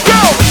 3,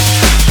 go.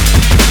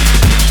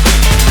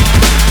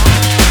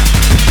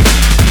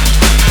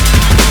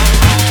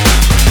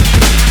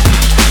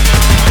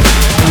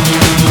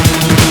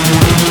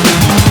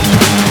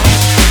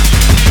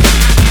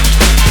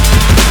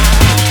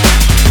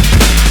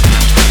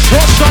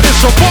 Trust on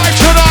is a fight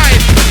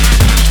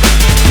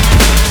tonight.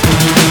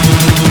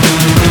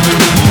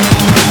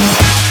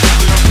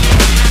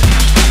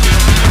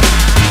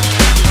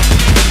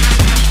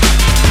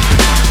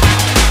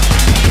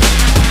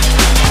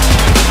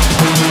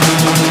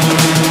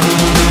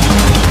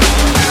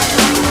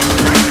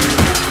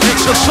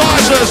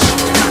 Exercises.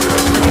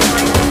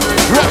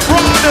 Rock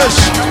riders.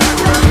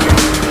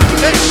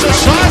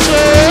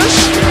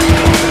 Exercises.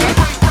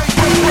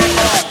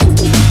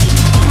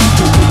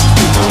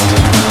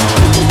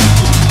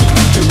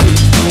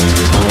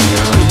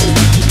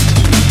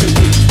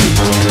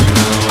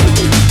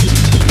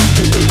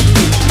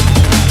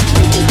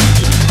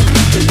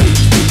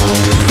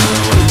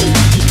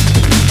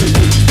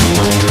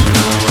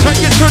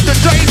 Take it to the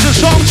danger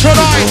zone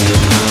tonight.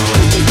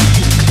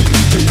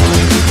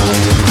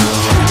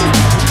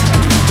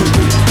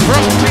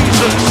 Brown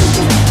pieces.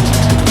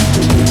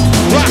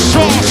 Black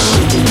sauce.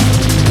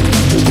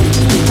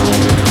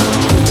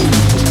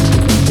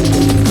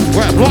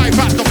 We're live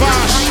at the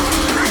bash.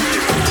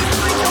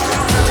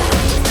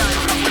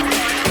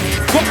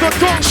 Got the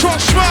dance on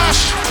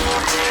smash.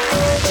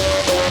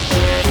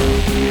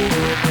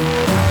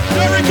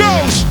 There it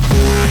goes.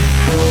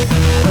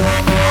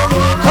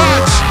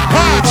 Hands,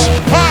 hands,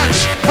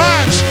 hands,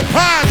 hands,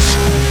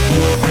 hands.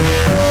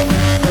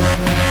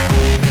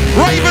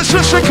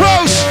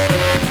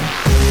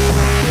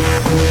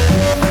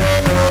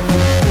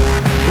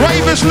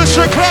 Just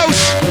listen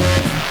close.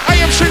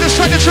 A.M.C.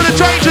 descended to the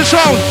danger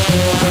zone.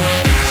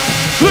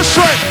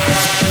 Listen.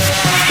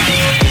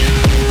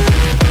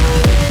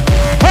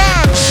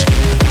 Hands.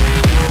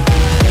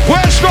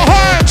 Where's the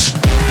hands?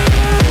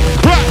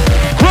 Clap,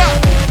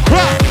 clap,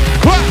 clap,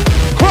 clap,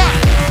 clap,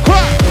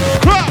 clap,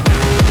 clap.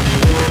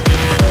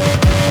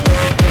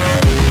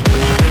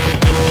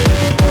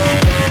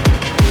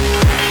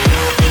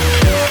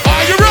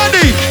 Are you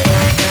ready?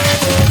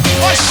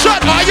 I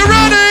said, are you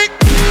ready?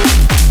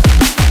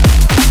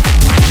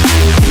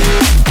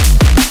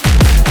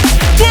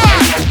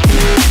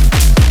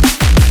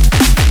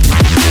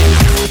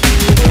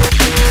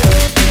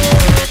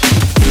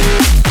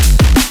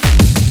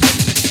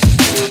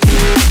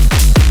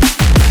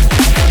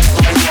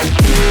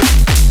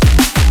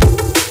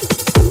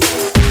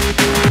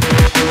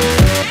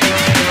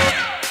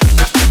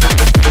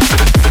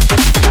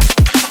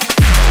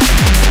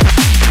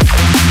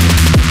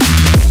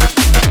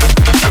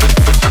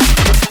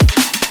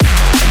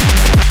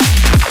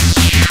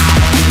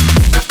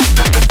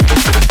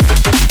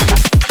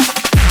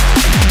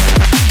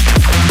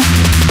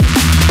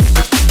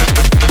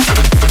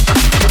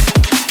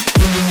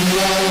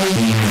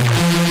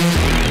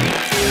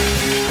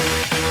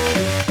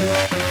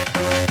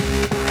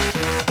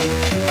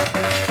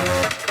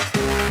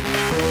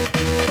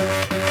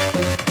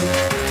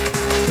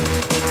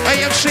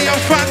 A.M.C.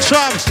 and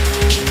Phantoms.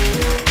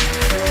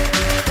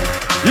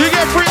 You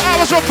get 3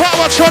 hours of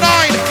power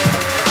tonight.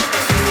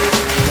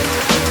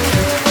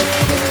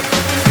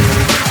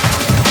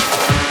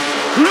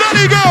 Let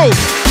it go.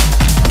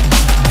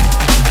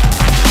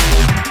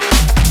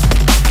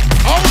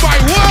 Oh my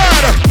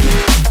word.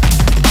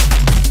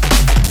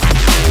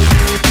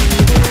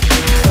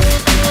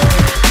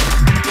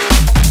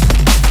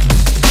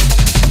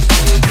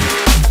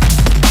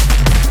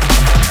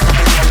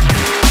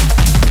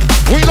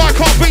 We like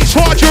our beats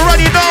hard, you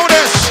already know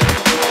this.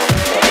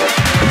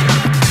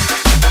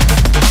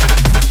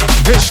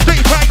 It's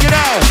deep hanging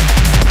out.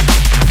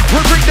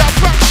 We'll bring that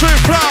back to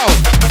flow.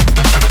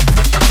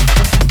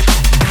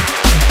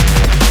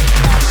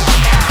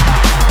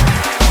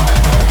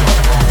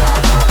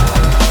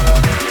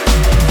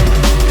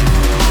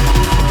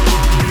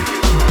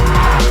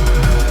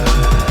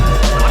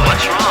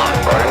 What's wrong?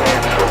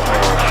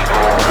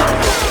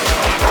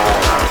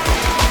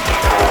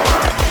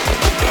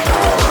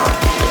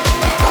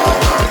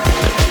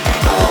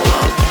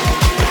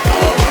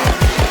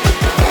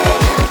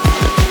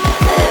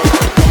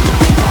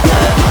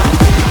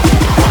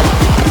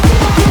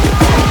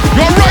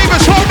 Your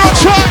ravers, hold on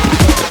tight.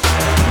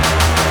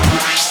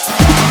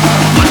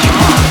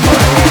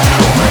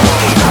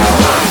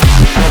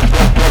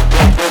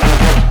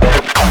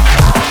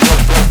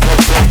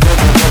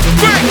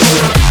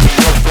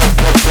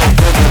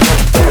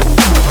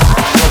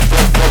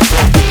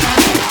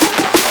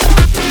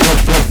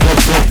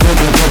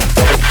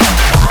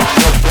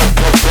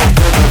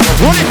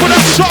 Ready for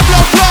that shot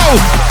low flow.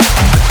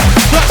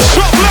 That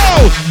shot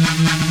low.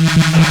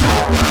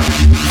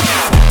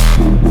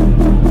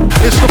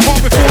 It's the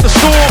part before the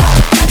storm.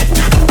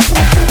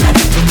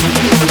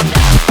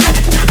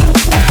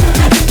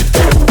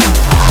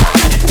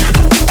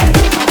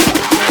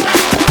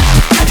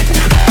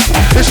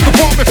 It's the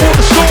part before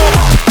the storm.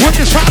 When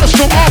this happens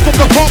from half of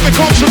the part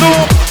becomes the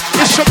norm.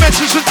 It's cements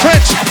and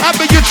intense,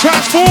 ambient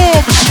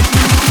transforms.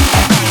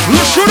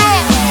 Listen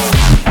up.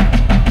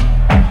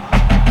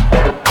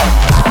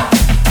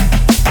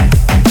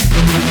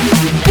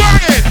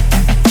 Bang it.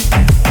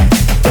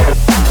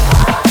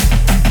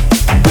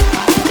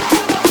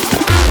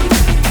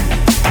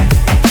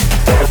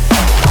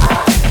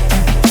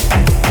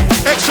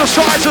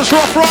 Exercisers,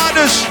 rough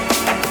riders,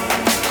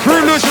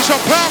 crew losers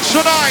and pounds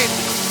tonight.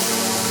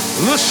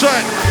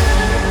 Listen,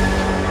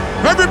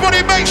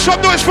 everybody make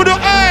some noise for the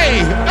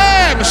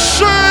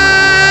A.M.C.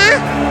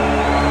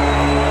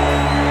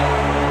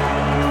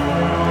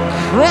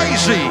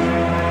 Crazy.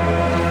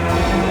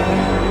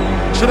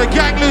 So the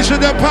gang losing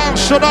their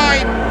pounds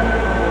tonight.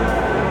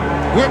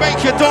 We'll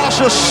make your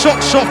dancer's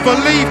socks off,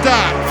 believe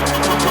that.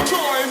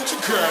 Time to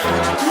get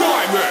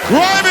grimy.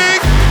 Grimy.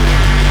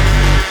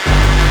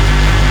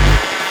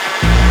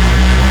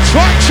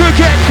 Time to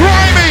get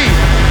grimy.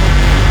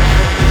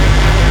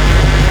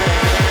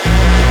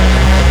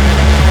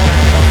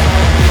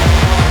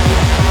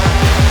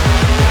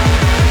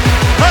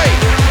 Hey,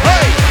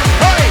 hey,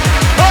 hey,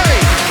 hey.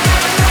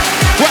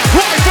 We're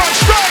live on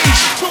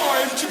stage.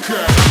 Time to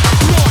get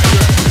grimy.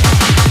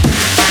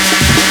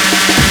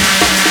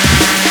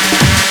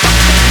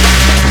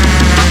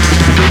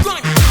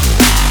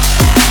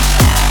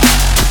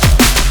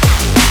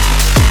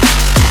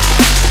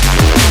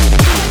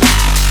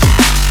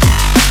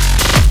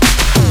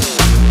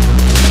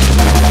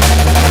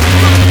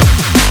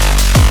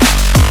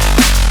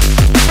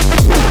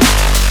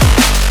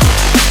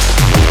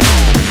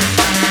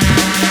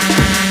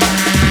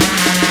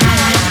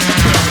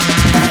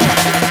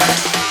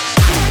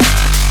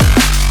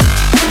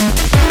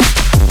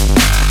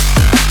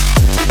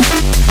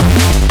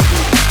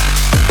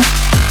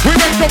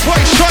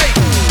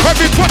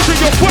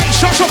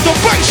 Shut up the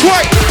bass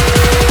rate.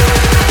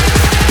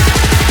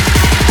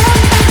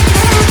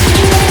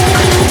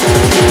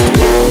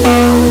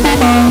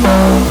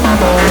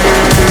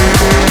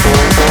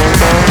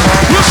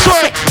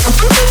 Listen.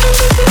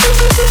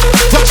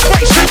 That's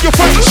bass in your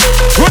face.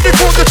 Ready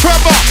for the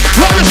tremor.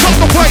 Let us up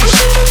the place.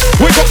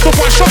 We got the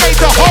bass, I made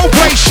the whole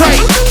place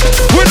shake.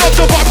 We're not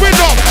the bass, we're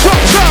not.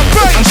 Touch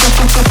bass.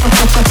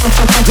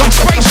 That's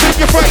bass in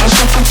your face.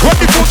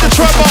 Ready for the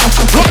tremor.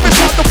 Let us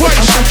up the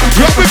place.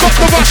 Yeah, we got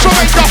the bass, I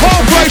made the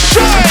whole place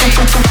shake.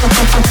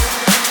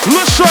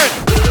 Listen.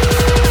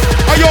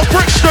 Are your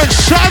Brixton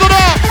saddled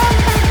up?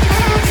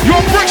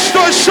 Your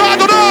Brixton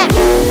saddled up.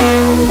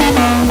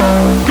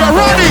 Get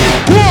ready.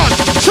 1,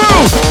 2,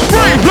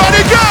 3, let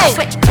it go.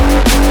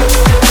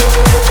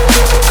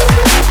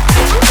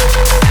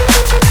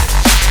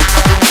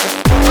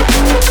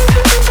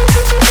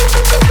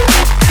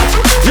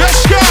 Yes,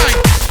 guy.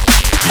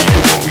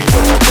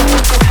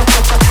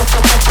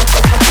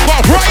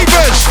 Well,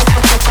 Ravers,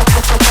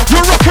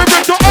 you're rocking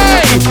with the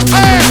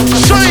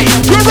A.M.C.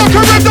 You're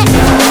rocking with the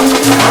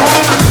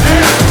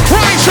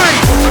crazy.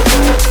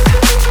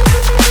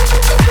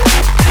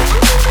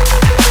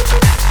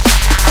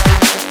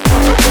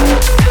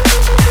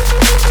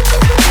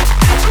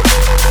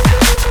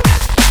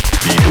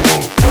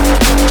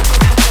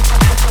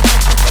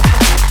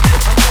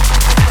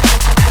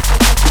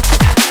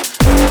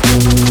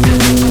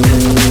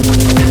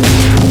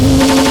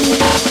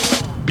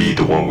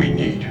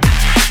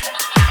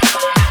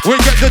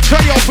 The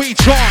J.O.B.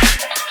 time.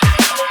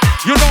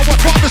 You know what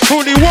brothers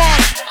truly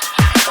want.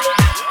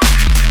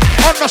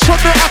 On the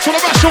Sunday after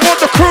the massive on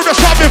the crew that's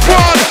having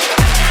fun.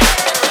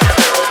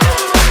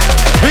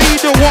 Be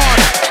the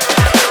one.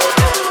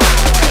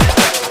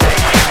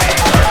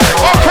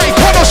 Okay,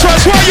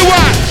 connoisseurs, where you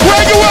at?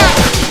 Where you at?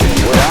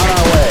 We're on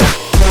our way.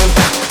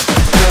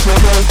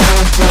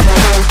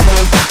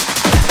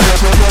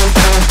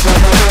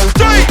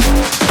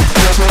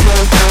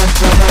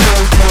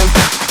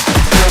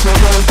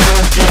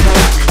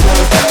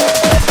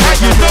 And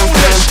you know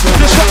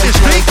this one is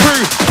deep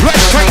crew.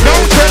 Let's take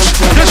notice,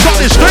 this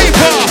one is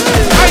deeper.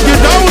 And you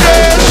know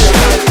this.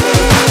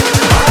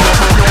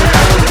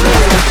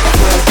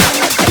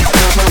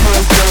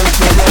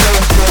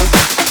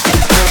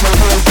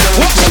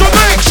 What's the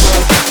mix?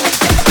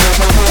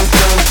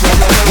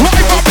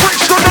 Live on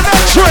Brixton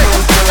Electric.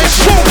 It's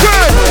so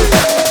good.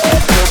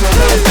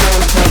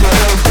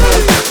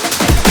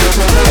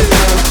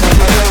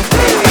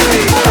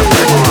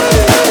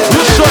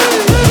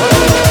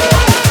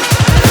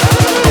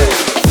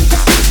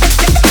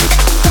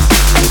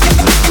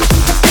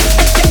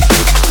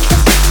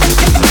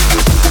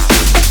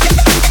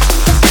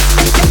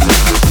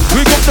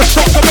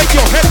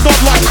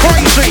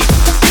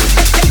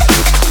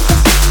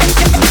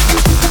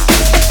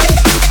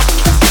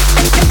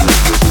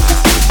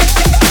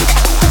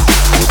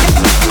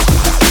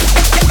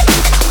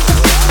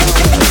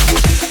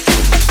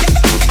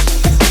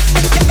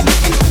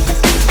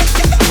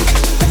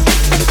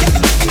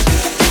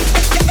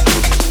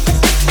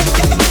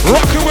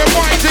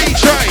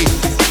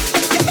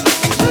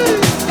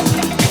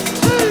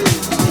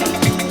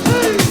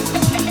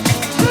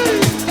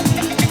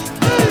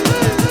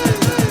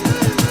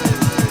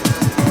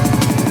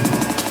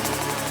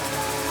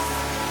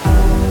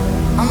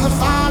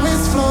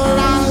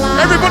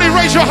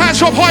 Raise your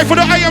hands up high for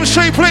the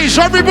A.M.C, please,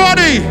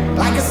 everybody.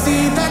 Like a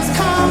seed that's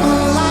come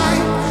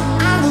alive,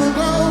 I will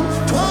grow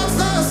towards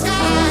the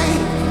sky.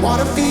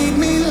 Water feed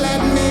me,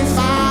 let me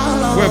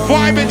follow. We're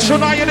vibing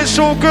tonight and it's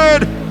all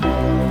good.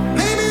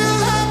 Maybe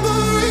I'll help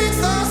reach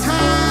those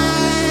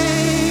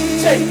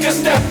heights. Take a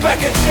step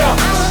back and jump,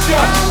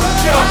 jump,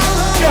 jump,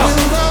 jump,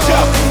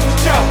 jump,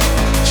 jump.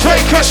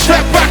 Take a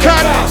step back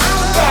and bounce,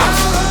 bounce,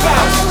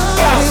 bounce,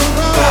 bounce,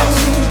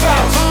 bounce,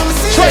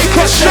 bounce. Take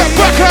a step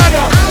back and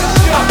jump,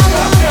 jump,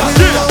 jump,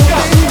 jump, jump,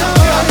 jump,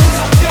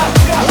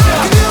 jump,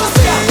 jump, jump.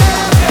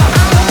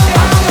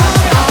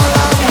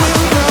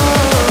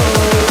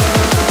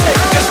 Take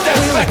a step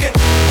back and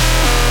jump,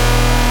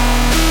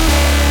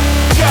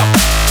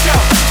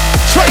 jump.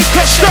 take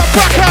a step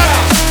back and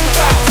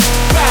Bounce,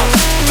 bounce,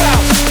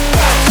 bounce,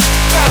 bounce,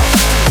 bounce.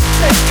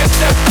 Take a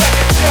step back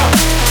and jump,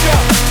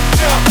 jump,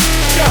 jump,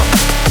 jump,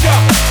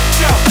 jump,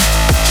 jump.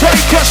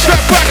 take a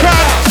step back and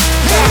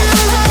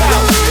Bounce, bounce,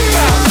 bounce,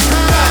 bounce,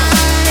 bounce.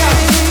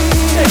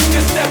 Take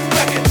a step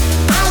back and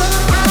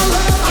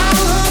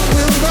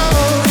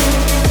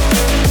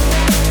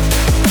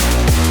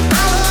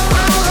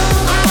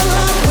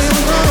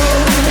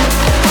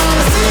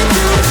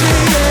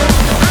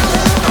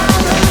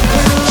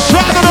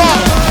shut it up.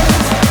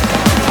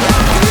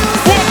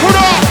 Walk it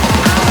up.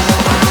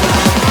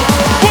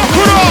 Walk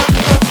it up.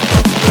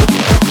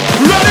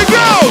 Let it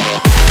go.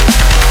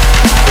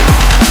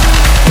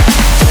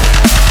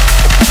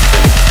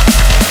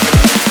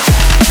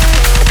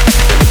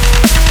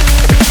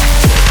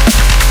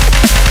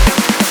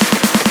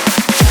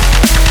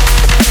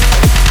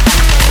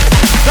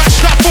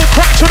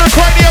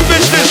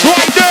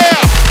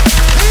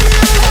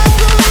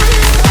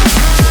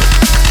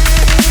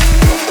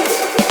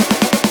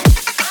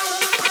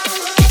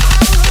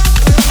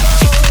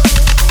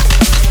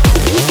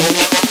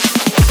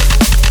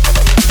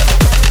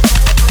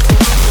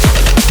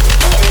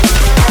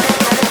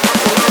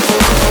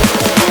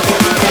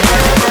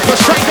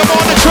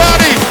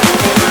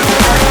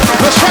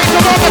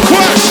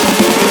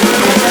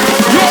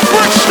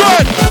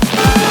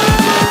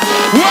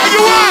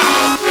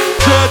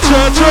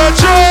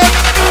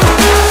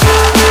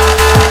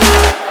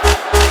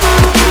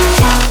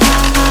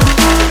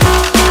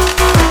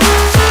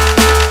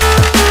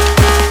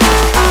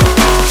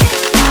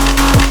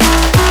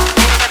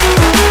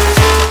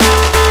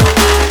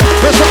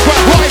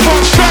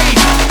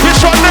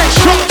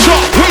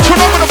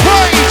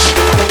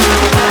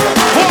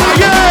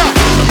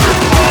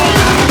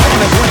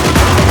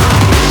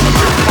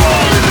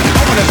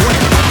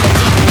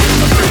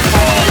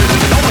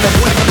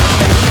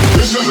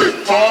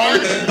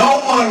 No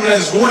one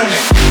is winning.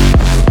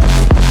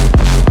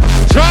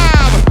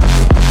 Jam!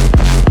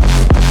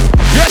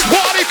 Yes,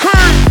 party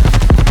crew!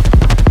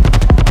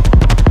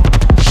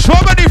 So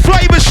many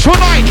flavors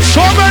tonight,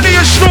 so many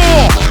in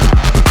store!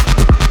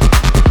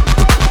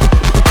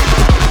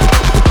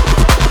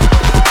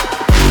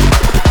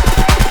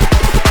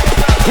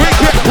 We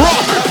get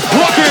rock,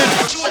 rockin'!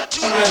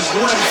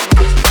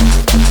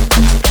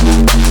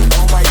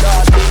 Oh my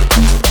God.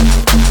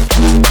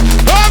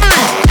 Tommy!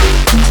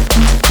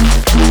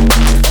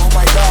 Oh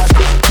my God.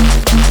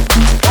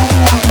 Oh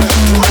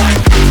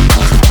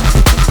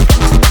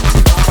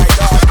my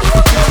God.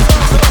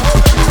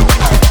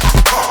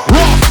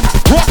 Rock,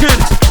 rockin',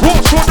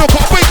 rocks on the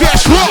pop, we get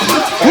rock,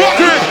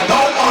 rockin'!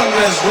 No one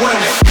is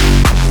winning.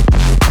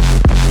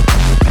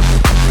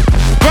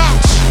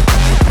 Bounce,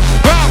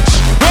 bounce,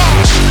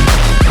 bounce!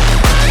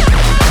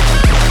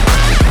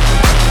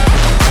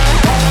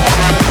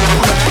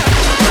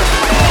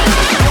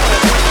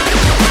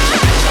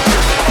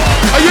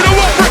 And you know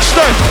what,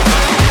 Brixton?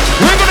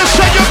 We're gonna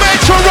set your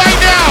mentor right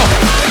now!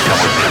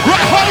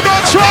 Right, hold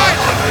on tight!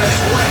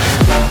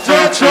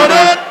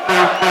 Da-da-da.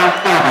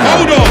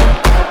 Hold on!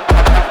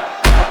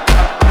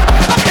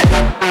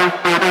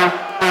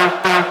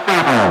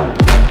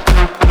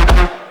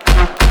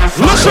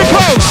 Listen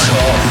close!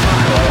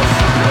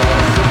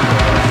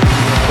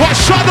 Right,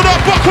 saddle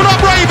up, buckle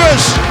up,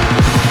 ravers!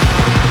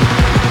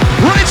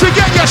 Ready to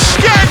get your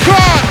scan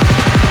card!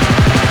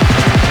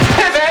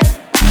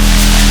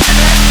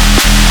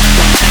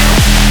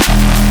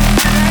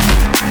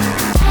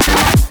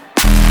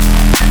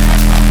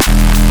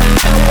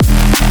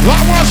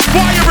 That was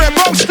firing,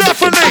 most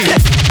definitely!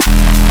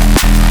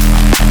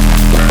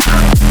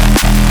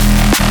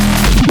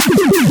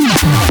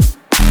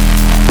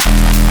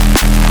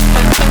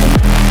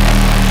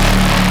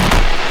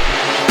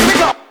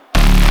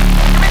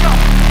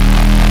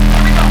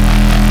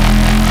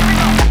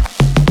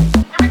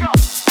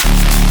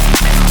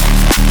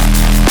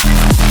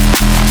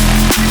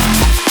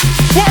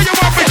 Why you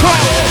want me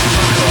call?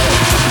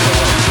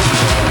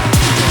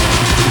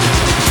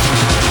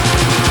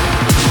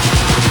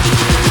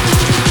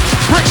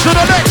 Brixton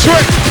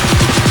Electric!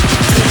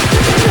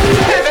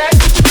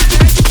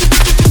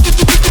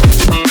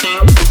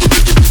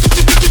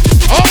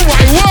 Oh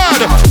my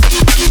word!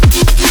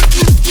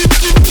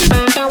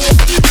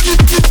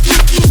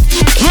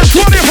 Let's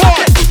run it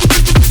hard!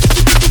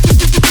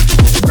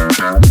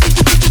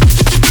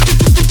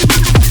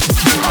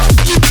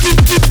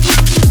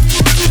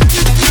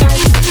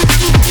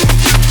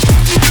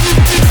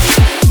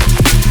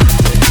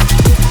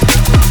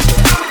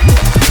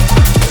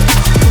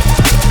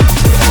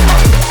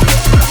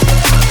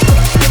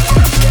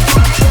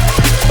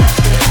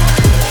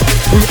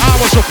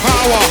 Hours of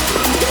power.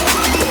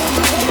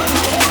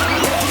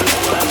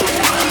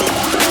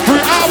 3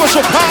 hours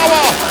of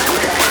power.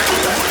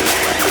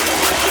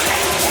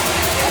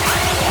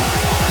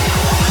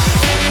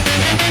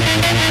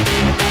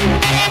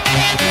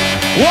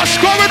 What's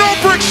going on,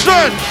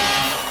 Brixton?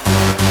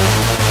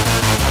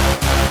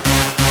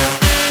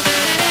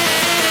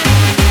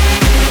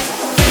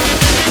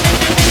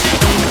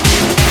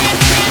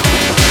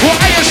 Well,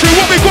 A.M.C,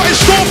 what we got in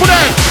store for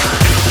them?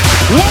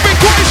 What we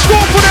got in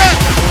store for them?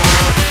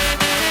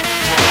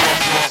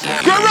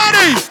 Get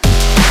ready!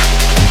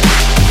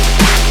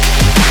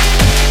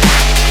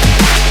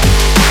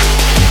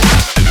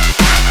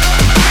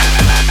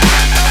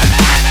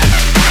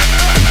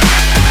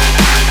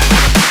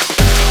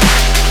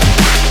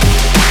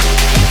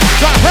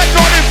 That head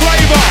nodding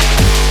flavor!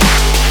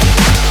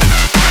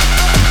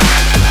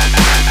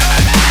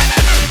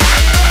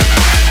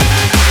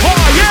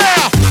 Oh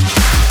yeah!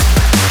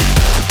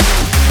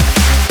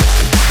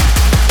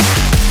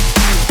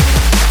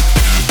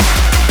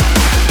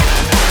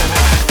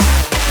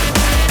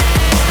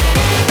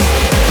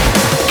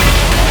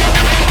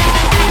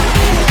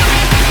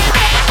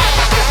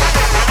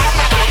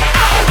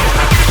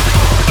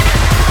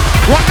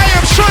 What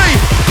A.M.C?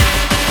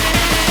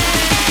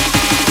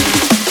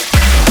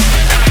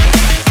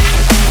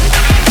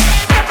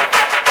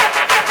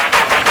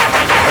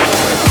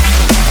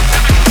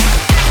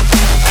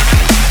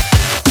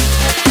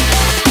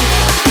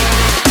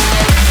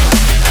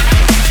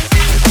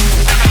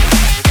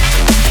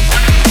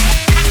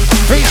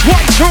 He's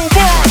way too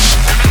much.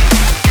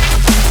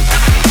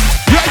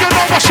 Yeah, you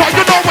know what's right,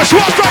 you know what's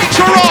what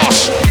dangerous.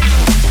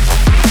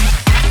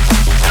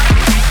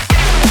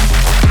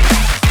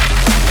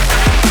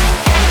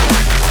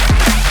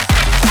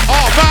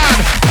 Oh man.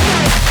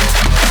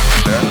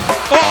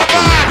 Oh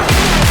man.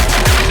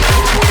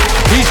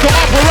 He's the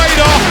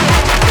operator.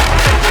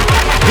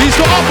 He's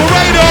the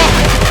operator.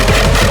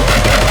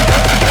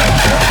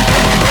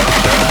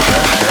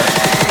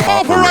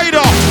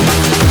 Operator.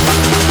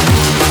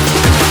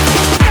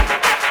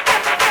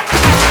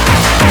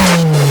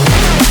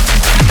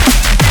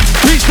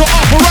 He's the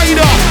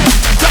operator.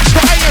 That's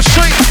the A.M.C.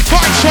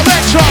 Vice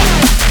Selector.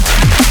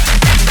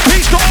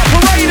 He's the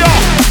operator.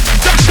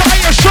 That's the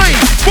A.M.C.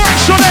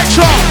 Vice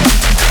Selector.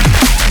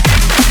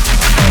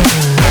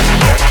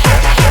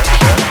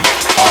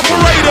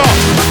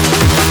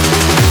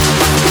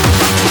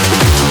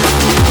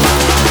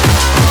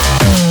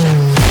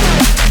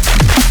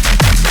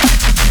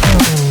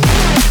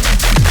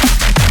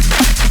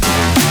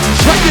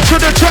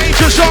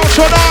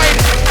 tonight.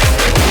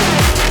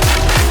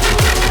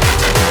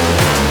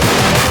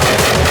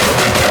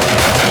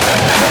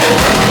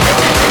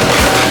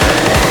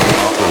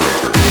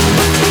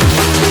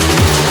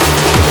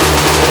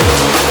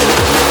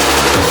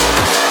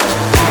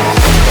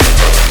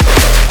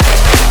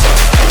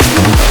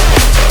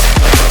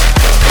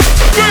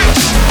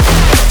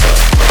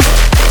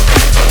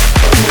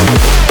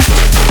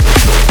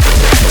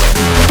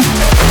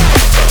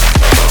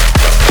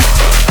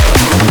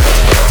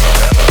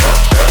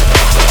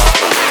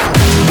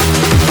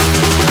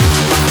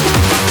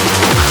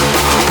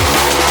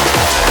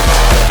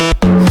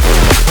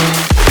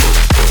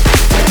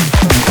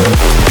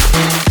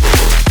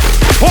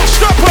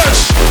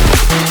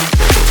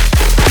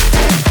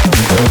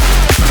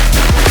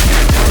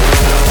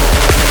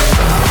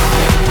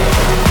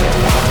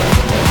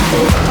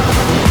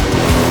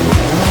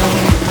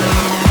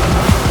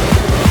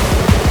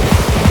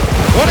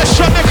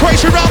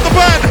 Around the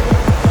bend.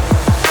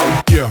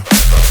 Yeah.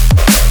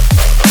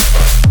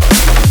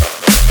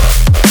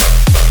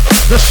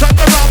 The sun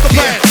around the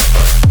bend.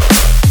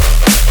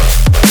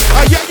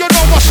 Yeah, you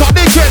know what's up,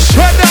 niggas.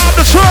 Head down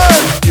the turn.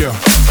 Yeah.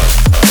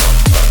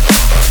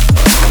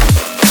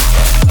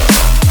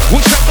 We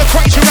set the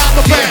crazy around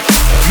the bend.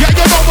 Yeah,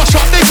 you know what's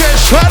up,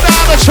 niggas. Head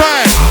down the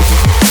turn.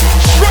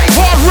 Straight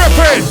hard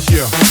ripping.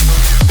 Yeah.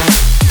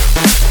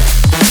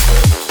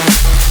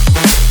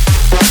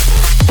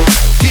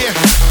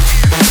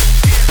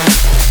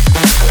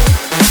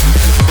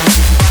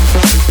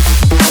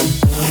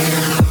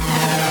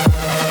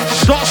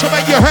 Start to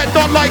make your head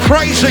nod like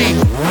crazy.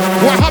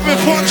 We're having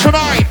fun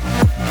tonight.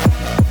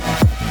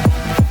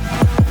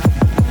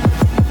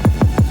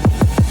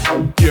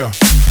 Yeah.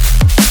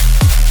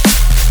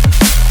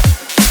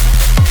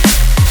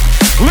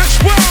 Let's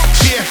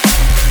bounce. Yeah.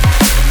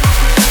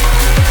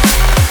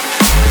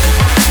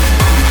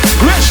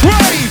 Let's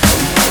rave.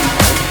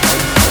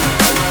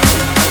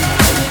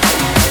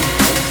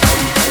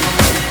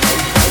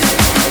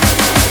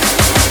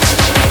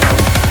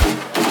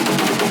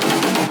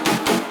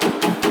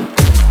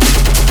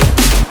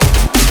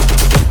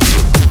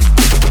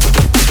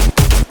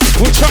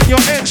 You're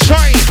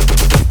insane.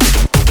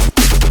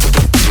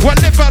 We're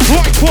living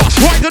right fast,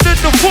 wider than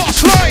the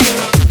fast lane.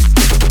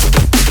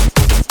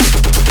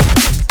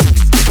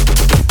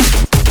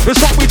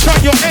 It's like we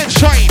turn you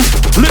insane.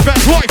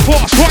 Living right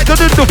fast, wider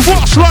than the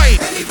fast lane.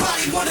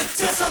 Anybody wanna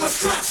test? I'ma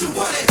scratch you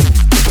on it.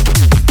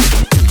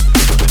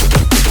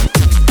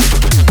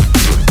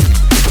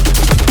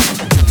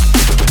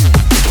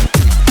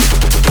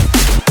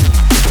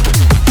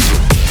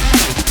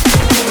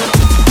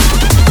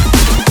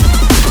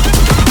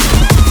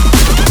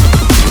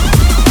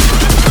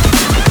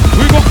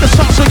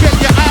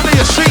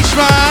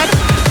 Man.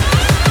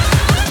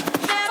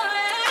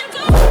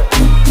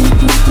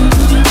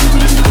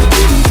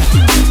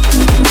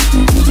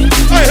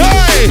 Hey,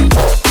 hey!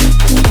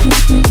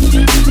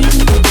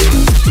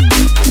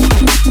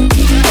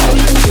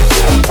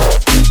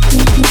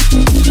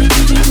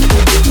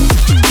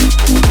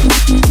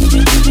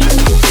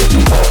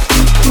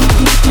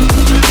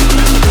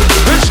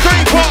 It's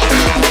deeper,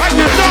 and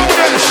you know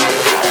this.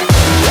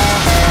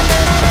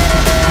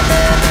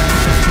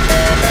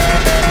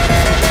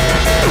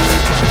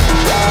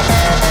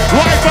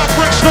 Live at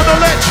Brixton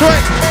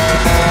Electric.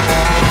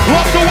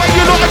 Love the way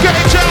you lot are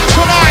getting down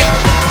tonight.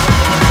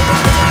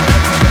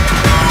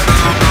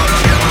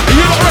 Are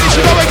you not ready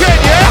to go again,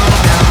 yeah?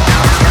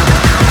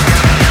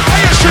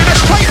 A.M.C,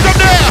 let's take them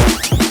there.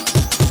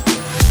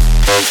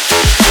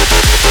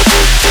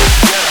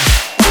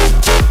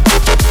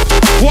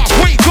 What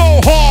we go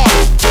hard.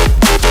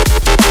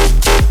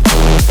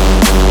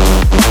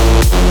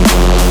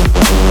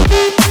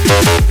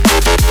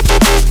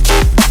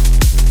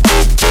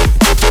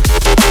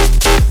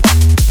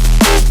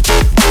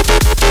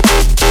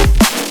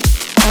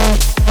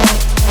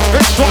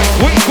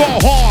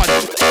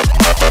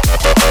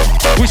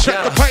 We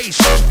set the pace,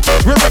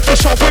 we rip the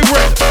soul, we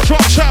rip,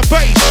 drops our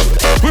bass.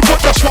 We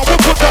put the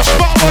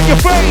smile on your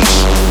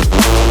face.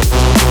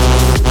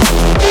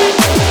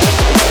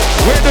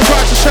 We're the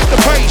guys to set the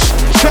pace,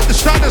 set the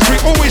standards, we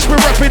always be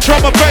repping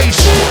drum and bass.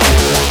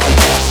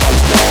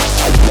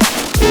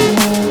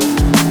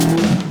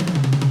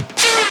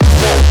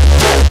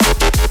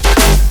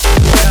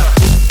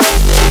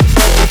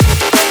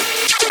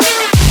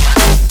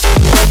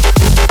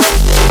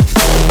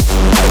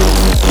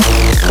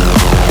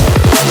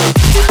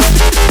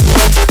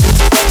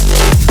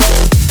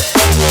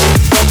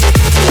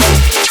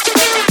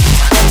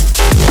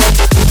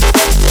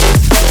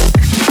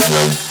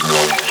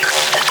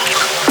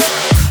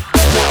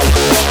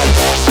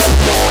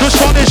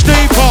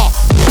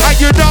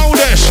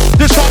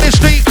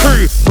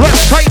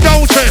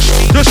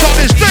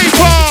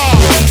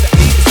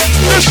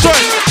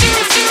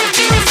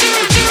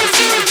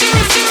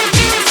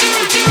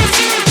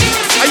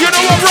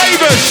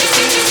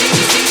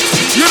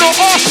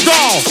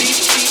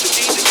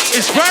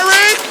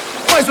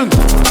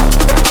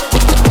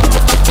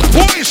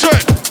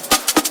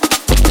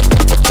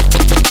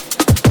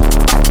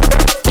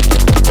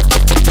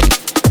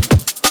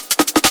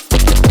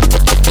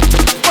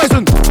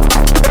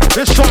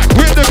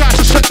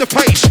 the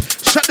pace.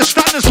 Set the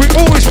standards, we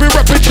always be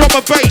repping drum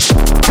and bass.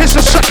 Here's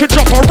the second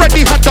drop,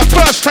 already had the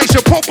first taste.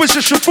 Your pole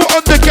position, foot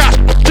on the gas,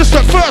 just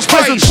at first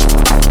place.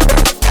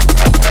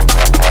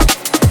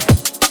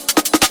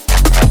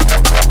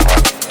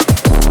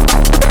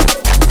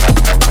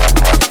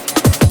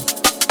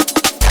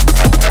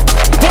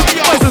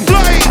 Fire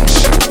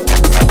flames.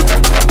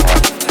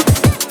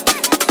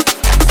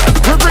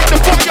 We bring the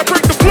fire,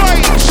 bring the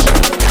flames.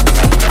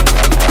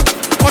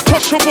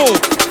 Untouchable.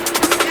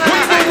 We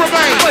will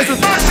remain.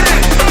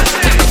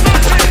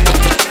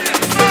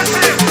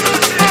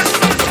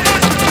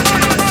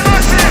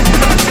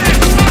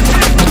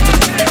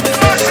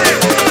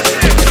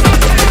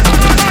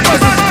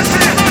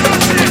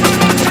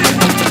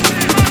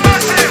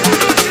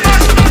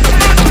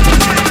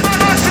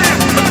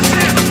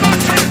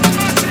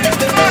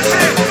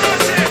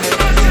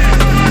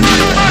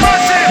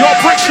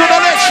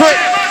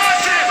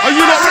 Are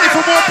you not ready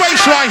for more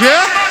bassline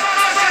here?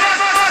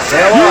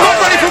 You not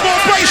ready for more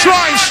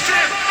basslines?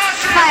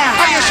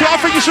 A.M.C, I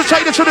think you should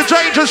take it to the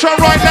danger zone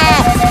right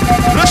now.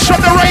 Let's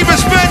send the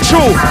ravers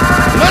mental.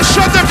 Let's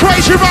send the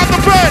crazy round the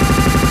bend.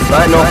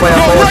 Your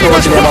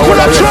ravers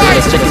buckle up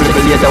tight.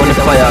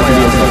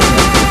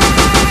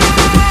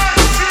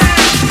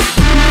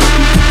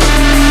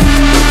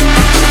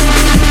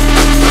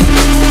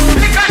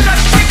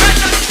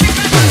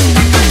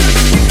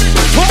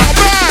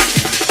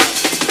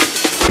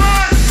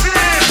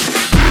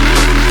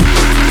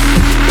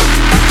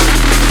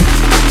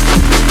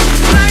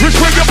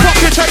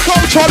 Take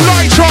control,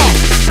 lighter.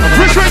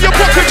 Reach in your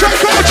pocket, take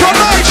control,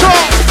 lighter.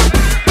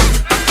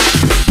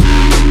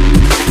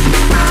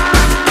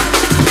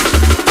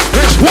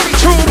 It's way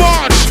too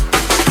much.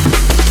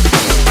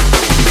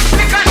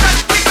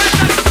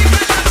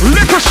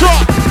 Liquor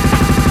shot.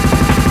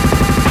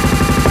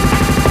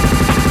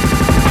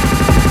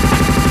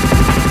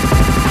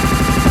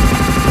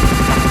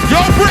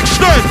 Yo,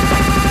 Brixton.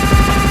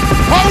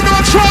 Hold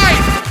on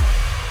tight.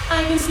 I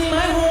can see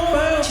my whole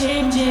world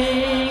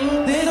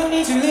changing. They don't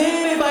need to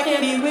live if I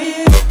can be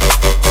with.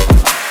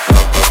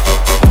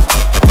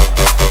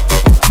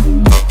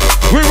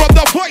 We run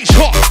the place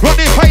hot,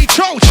 running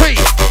H.O.T.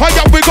 And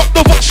yeah, we got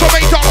the box to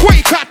make that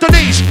quick at the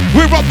knees.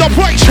 We run the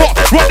place hot,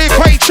 running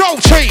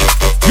H.O.T.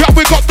 Yeah,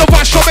 we got the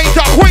box to make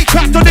that quick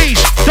at the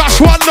knees. That's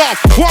one love,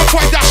 one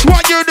fight, that's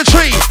one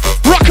unity.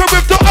 Rockin'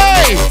 with the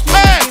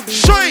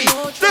A.M.C.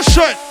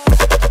 Listen.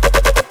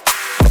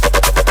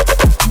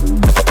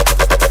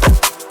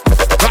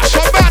 That's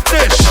a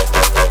madness.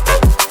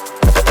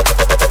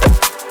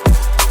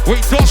 We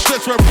dust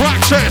this with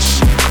practice.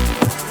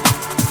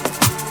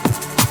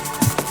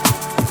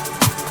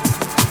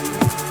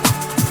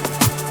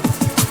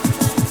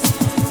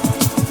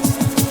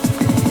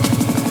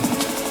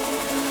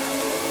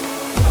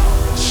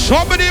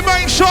 Somebody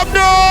make some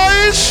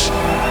noise!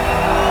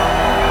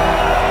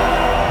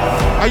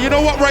 And you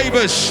know what,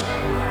 ravers?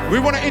 We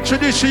want to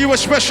introduce to you a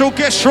special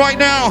guest right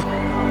now.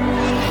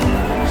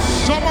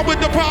 Someone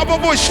with the power of a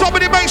voice.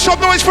 Somebody make some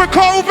noise for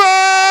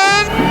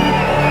Colvin!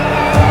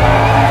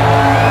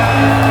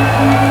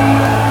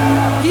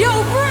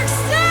 Yo,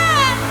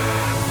 Brixton!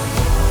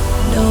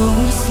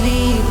 No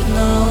sleep,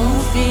 no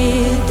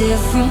fear,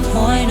 different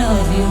point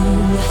of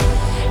view.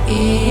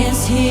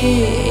 It's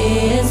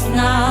here, it's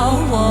now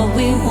what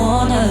we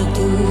wanna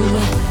do.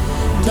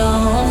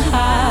 Don't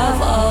have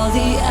all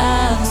the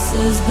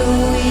answers, but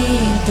we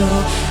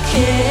don't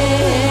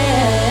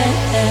care.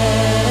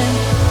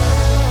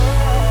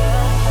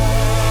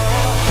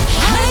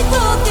 I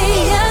thought the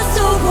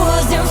answer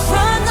was in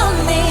front of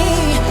me,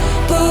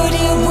 but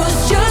it was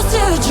just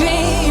a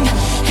dream,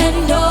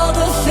 and all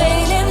the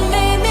failing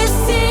made me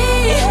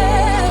see.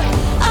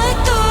 I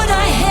thought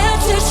I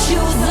had to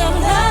choose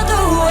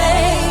another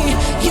way.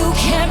 You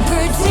can't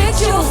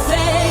predict your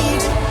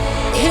fate,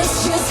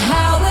 it's just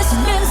how it's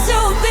meant to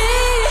be.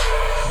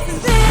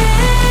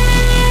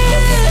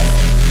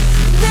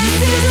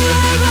 This is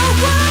where our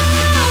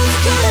worlds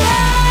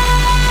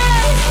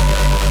collide.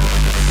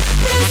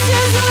 This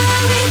is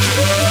where we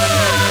come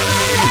alive.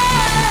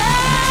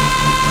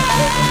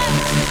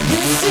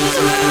 This is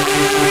where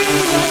we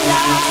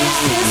realize.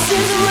 This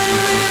is where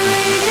we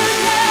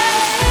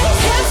reunite.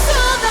 It's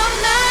all that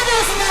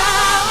matters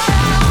now.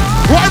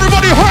 Right,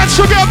 everybody, hands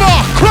together.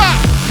 Clap,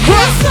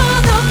 clap. It's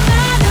all that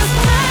matters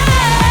now.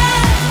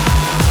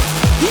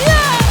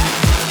 Yeah.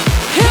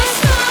 It's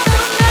all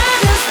that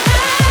matters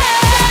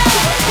now.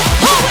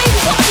 Are we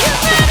fucking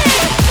ready?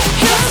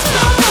 It's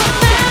all that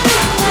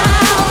matters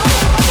now.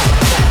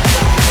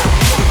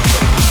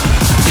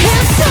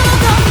 It's all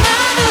that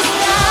matters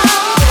now.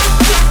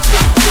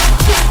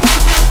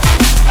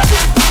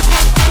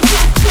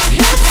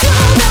 It's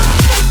all that.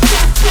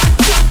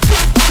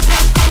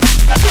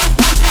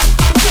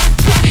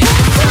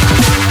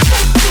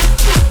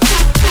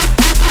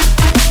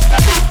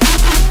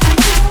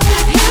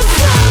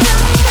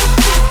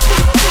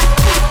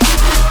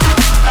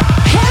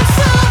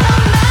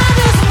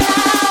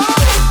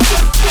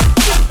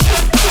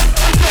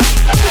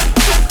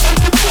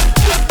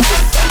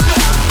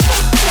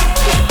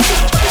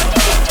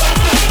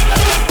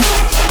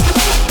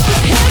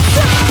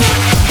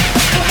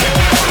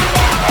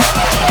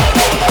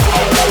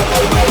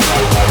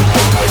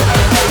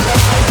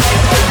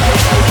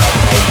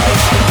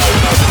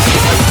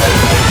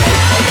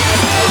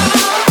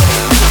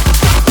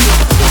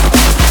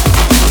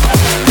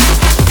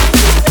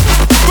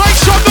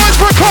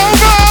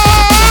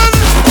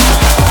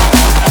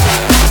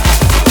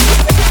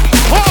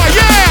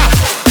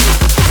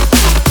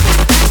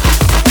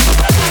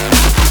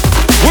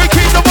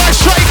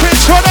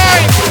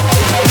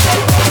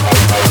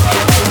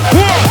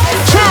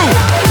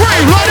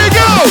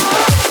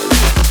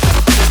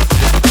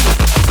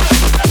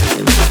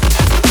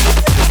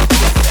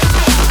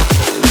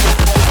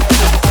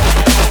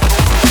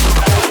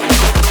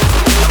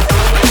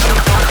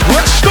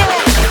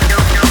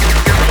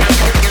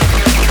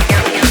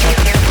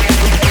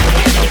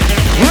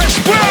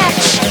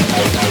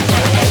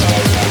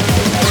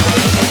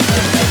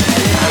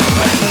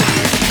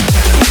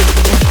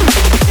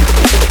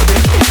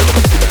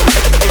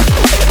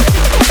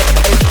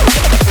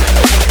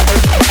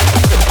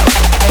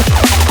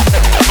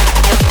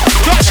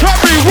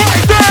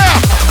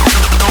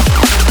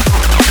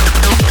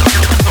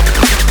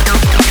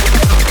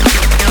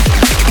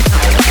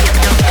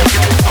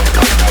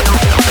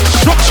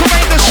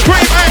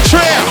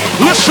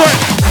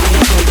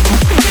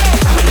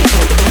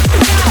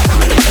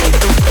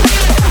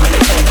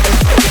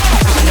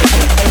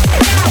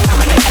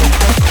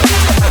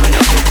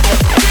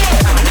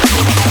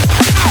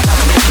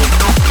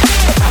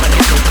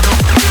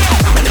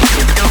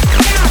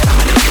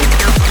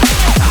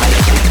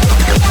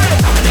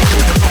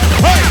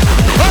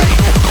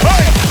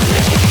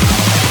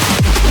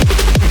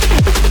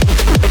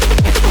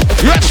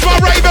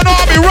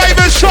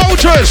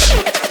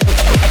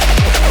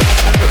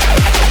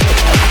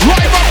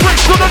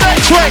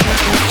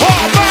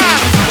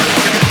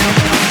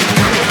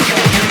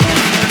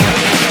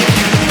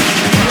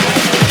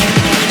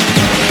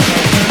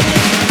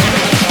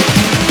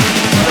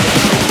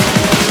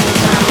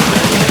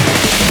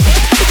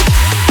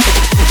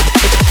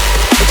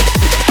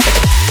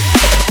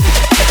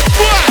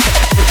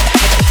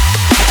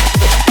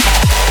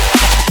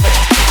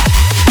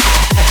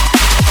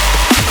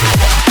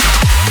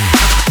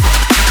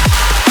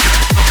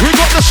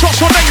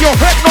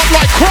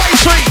 like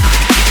crazy.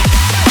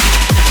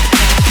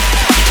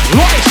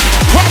 Lights,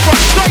 proper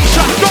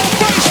station, don't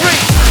face me.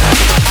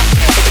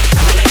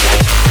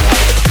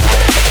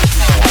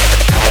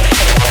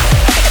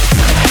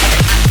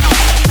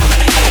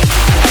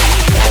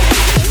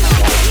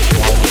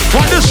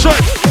 Right,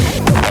 listen.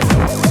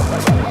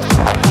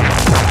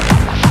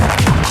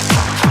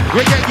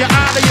 We get you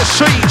out of your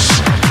seats.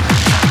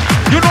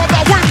 You know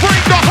that we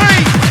bring the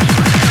heat.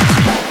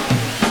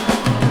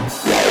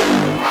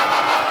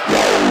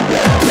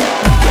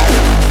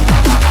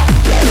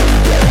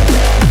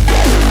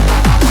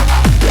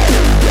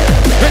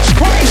 It's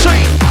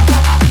crazy.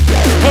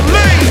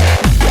 Believe.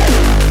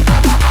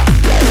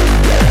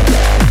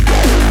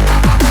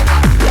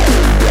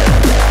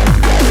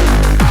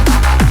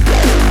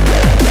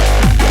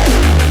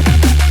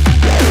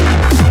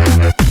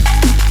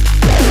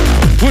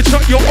 We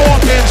took your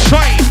arm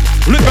insane.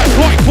 Live at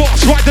right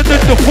box, right in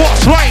the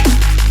box lane.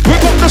 We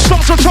got the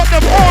stars to turn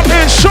them all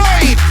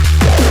insane.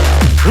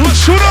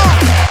 Listen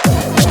up.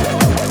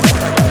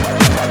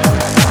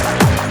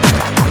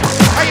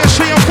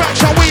 A.M.C and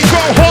facts how we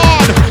go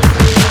hard.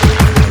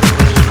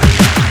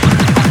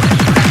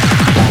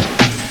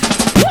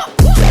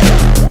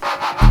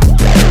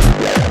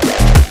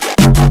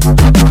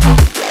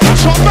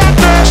 That's our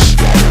madness.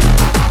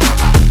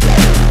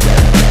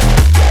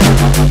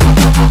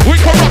 We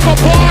can rock a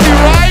party,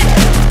 right?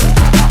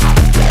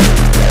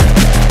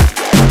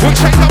 We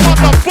take them on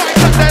the flight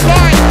that they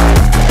like.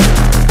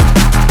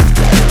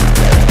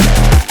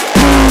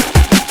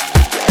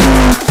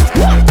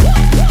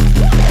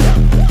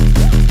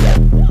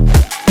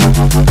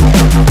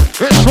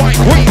 It's like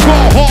we go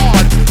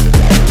hard.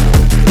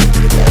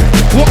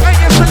 What ain't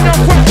in your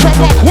friends are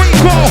rock, we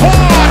go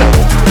hard.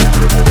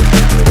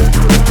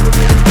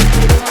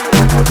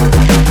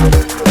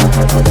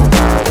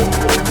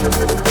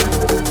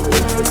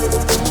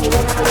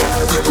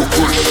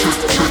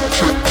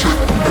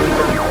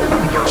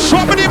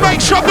 Somebody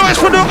make some noise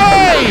for the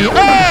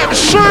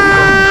A.M.C.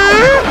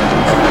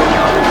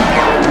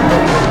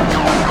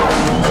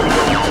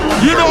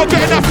 You know,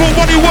 getting up for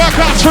money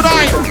workout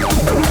tonight.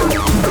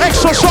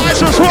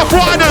 Exercises, rough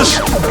riders.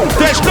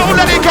 There's no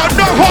letting go,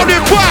 no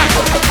holding back.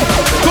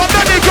 No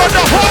letting go,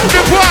 no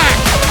holding back.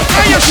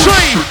 A.M.C.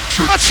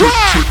 That's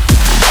right.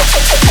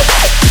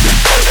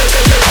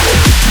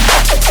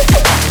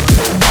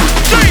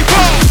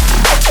 Deeper.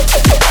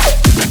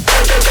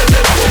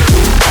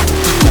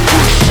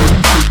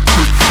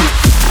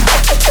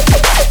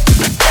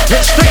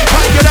 It's deep,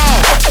 hanging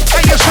out.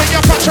 A.M.C, you're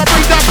about to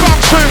bring that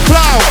boxing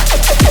flow.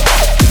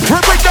 We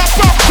bring that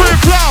boxing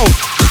flow.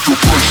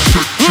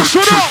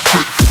 Listen up.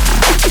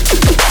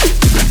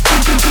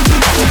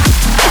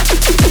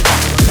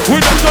 We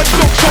let the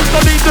dogs off the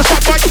leaders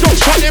and make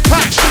dogs on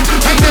impacts.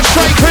 Haters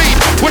shake heat.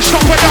 We're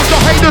stopping out the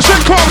haters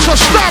and cars are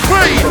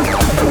stampede.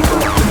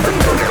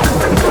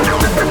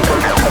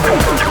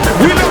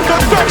 We let the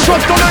dogs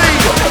off the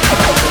lead.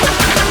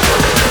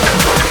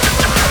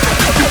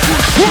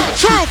 1,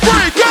 2,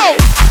 3, go!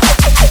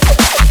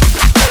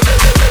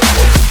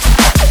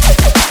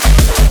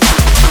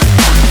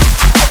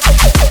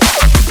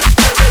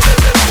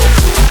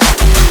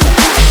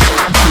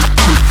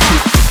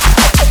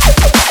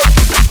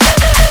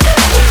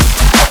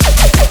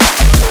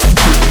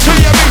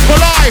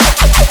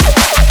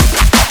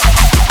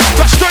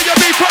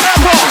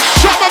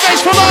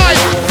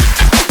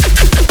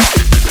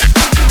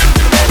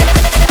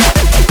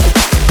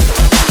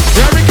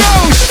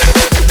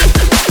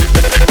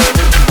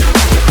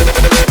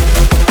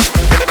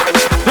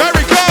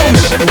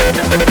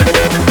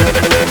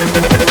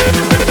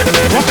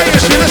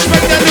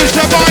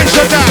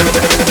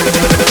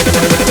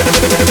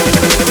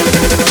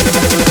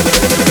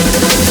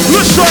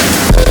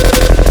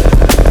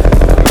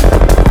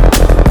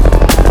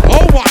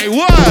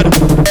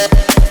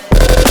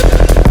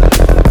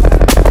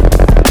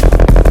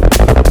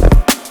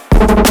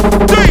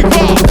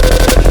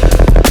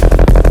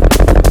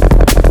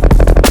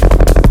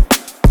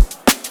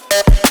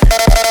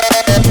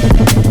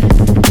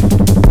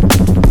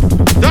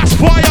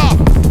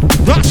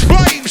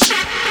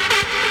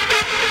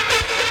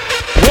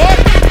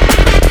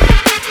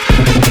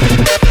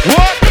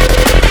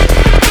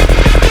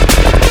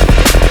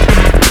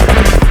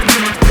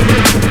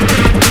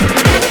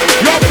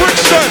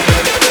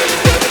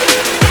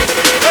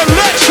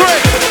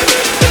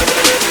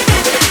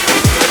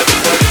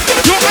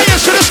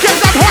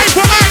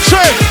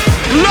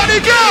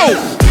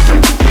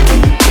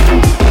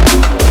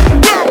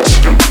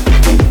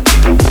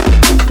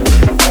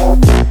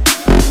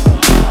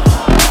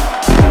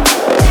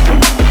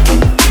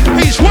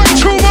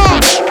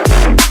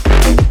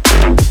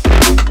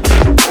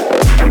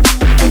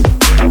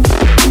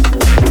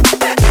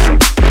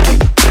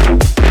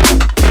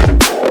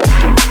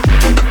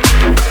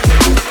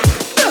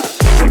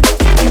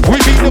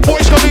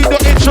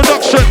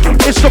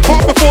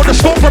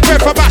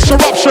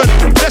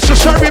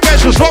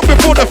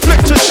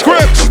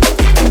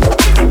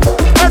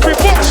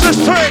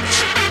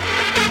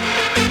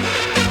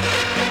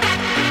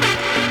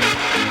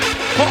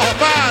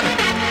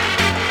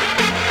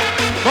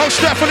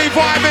 most definitely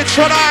vibing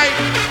tonight.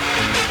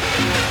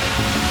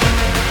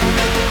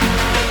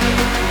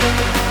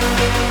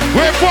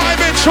 We're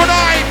vibing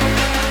tonight.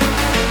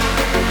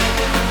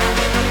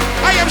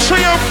 A.M.C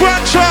and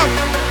Brixton.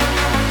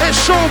 It's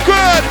so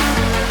good.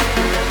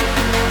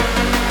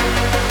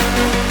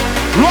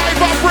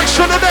 Live at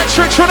Brixton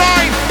Electric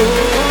tonight.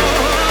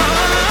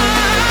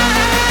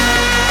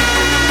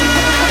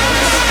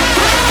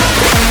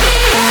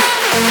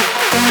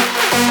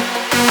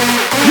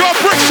 Your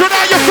Brixton,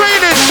 how you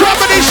feeling?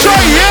 Somebody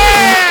say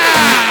yeah!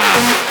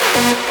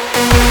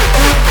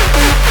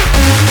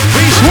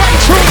 He's way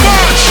too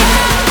much.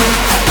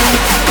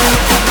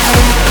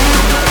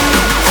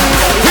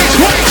 He's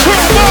way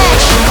too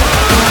much.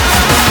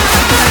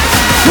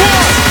 1,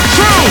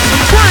 2,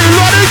 3,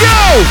 let it go.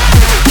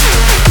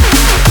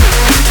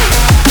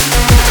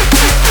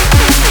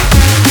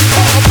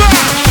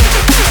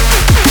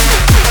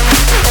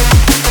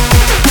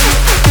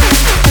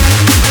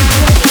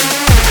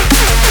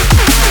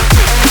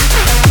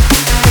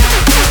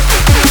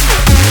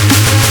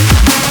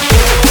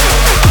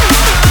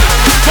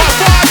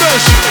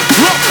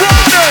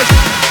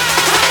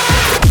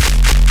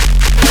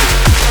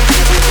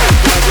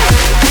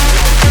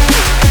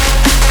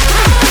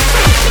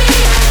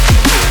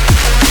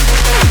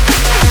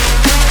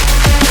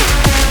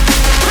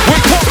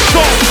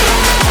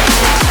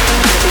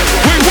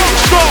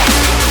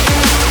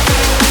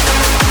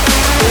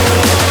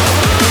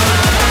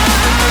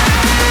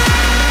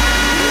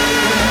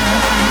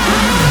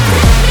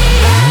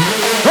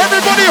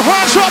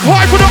 Hands up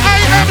high for the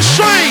A.M.C.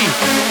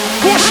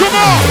 Push them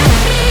up.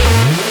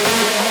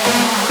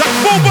 That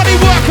full body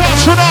workout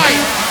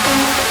tonight.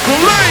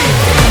 Believe.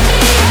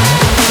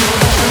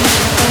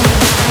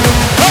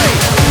 Hey,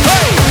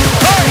 hey,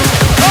 hey,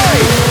 hey.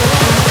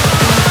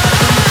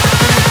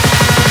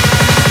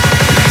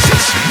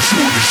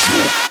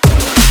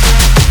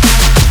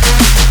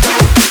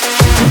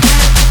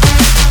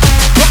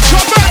 What's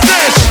your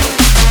madness?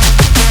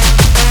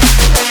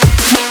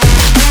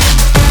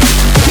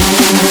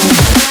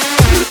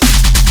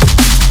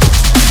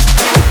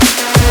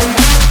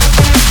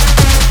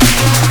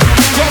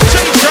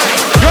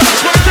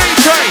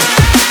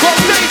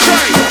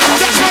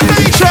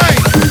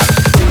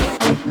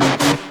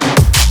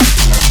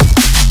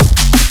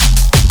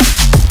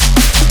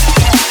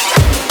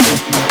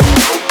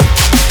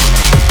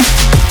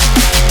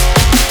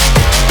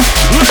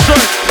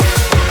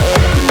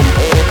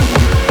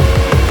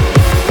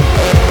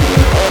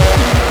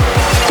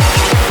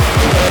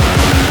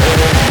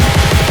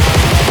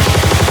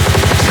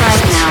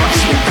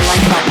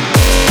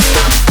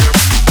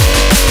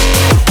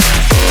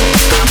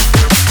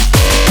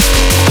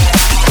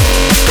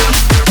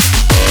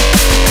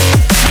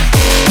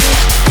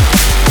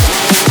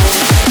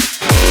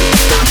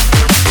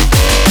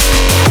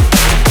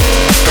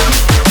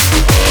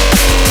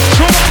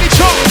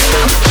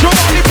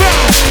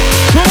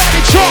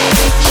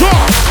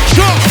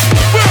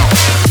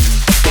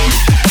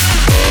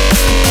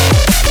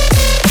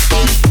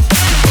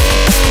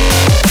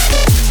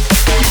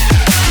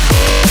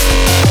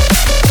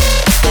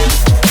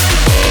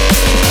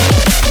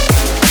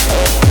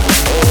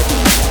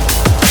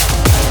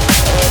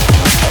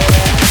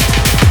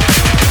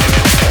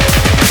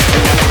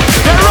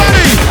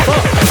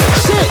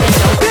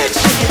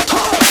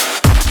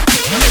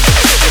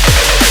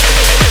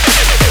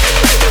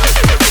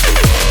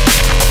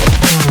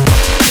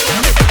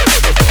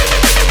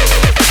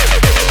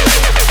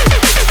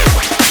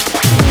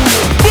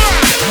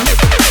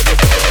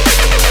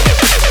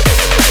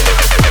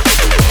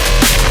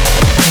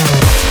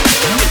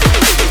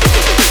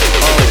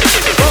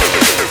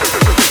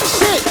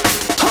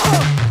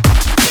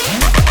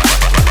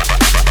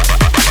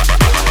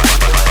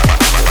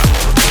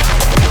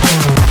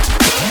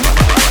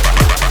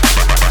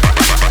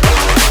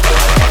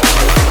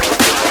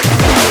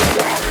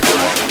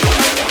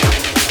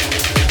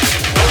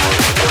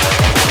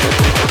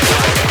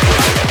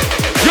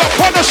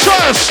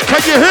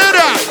 Can you hear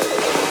that?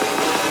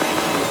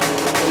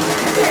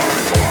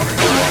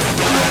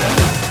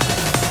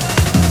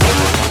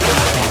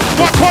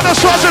 What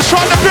connoisseurs is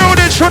from the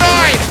building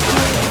tonight?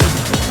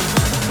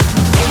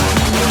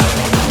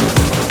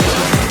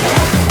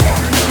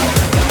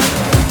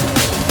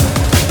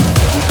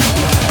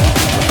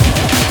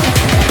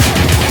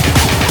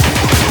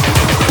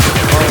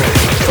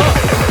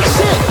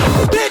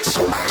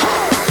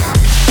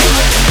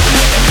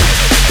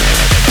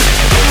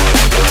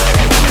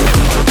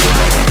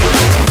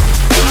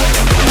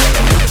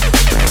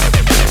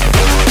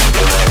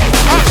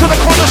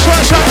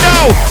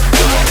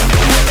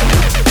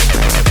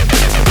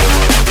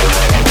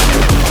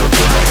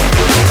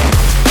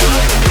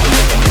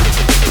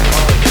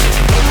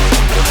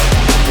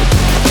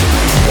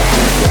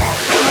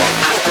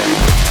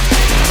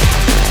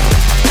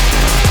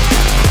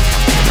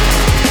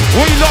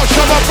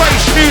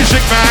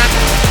 Music, man.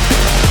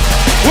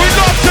 We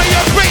love to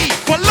your beat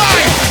for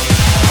life.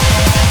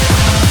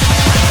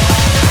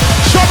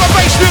 Summer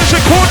bass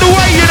music all the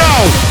way, you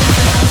know.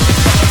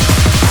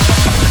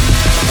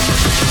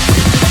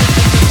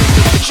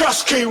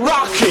 keep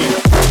rocking.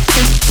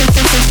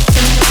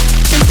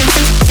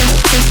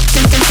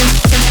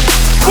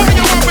 What do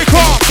you want we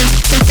come?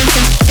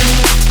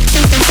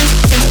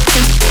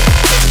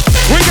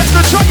 We get the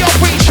turn your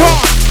feet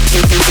on.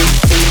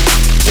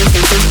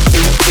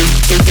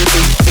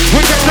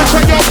 We get the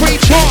turn your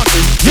feet on.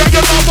 Yeah,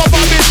 you know my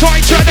body is right,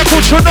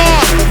 technical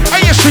tonight.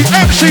 A.M.C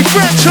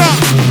Brixton.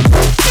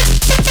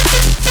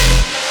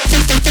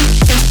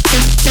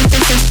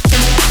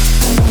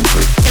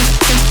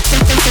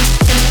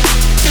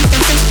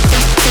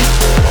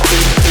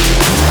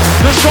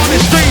 This one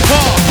is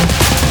deeper.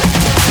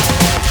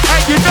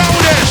 And you know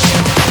this.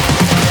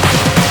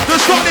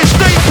 This one is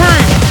deeper.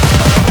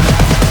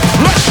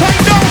 Let's take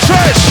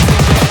notice.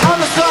 I'm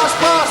the sauce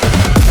boss.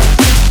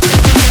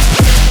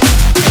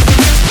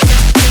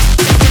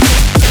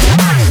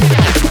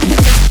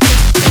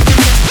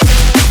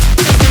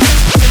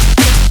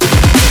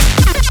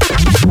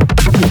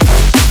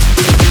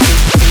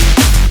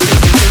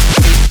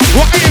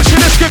 What A.M.C,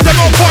 let's give them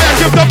more fire,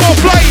 give them more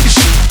flames.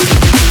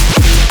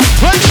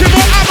 Plenty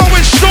more ammo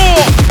in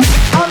store.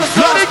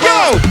 Let it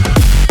go.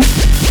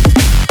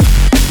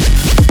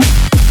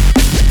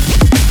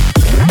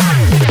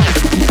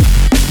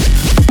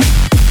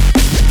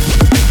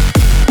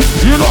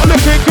 You're not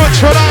looking good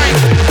tonight.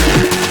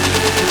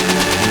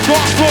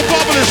 Dance floor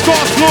bubblers,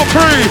 dance floor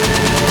crew.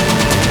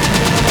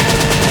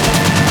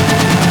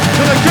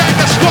 To the gang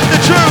that's got the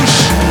juice.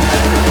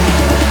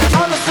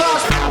 I'm the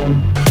sauce.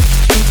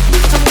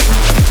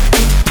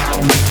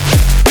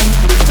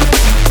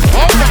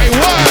 Alright,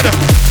 word.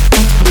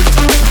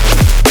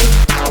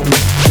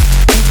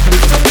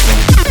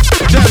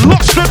 They're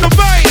lost in the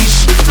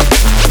maze.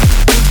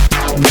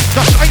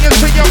 That's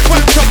A.M.C and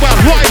Brixton, we're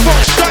live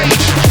on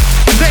stage.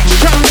 Next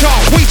chapter,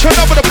 we turn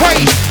over the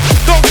page.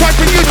 No time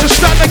for you to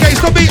stand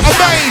against the meat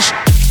amazed.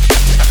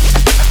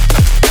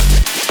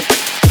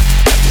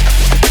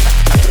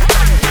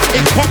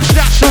 It comes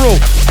natural,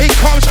 it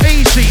comes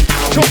easy.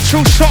 Talk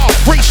too soft,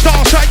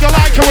 freestyles at your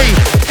likery.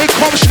 It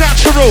comes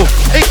natural,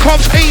 it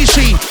comes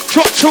easy.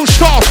 Drop 2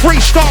 stars,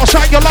 freestyles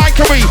at your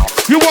likery.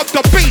 You want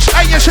the beast,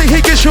 A.M.C,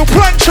 he gives you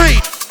plenty.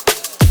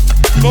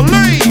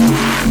 Believe.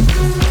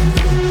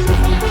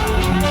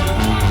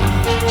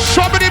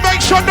 Somebody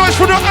make some noise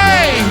for the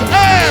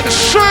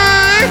A.M.C.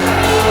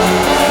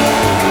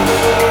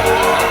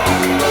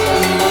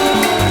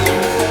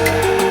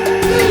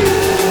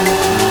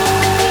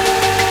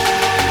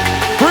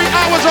 3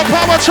 hours of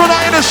power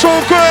tonight and it's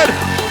all good.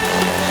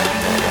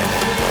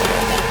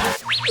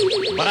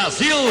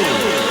 Brasil!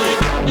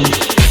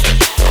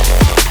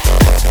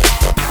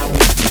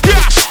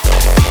 Gas!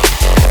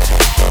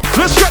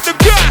 Let's get the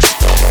gas!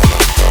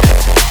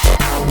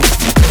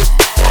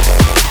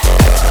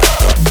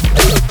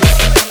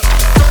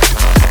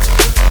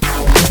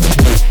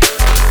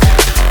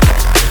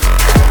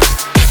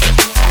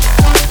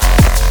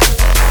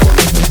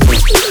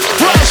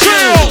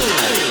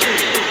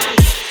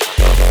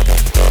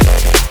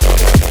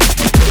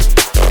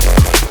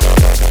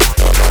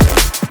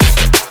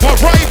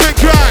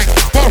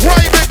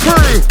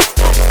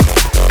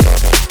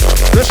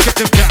 Let's get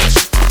the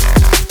gas.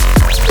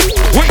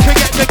 We can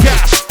get the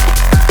gas.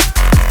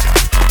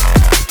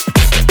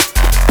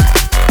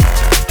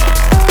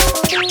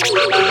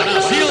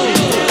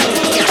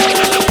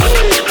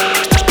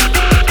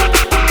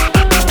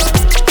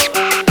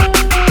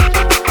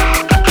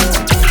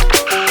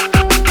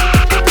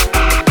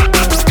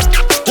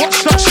 What's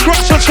that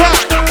scratch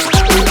attack?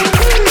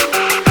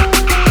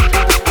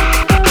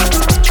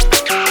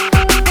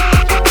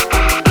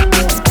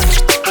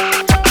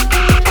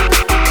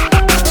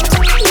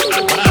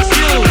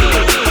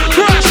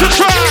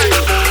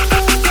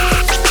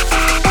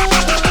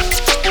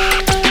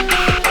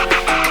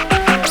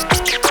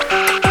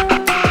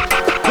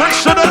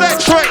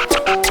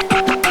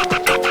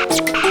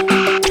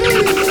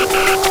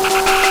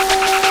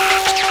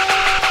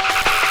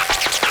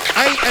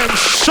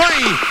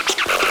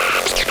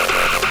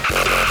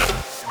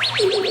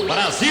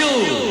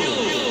 Brasil!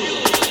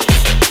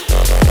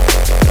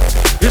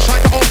 It's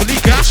like the overly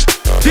gas.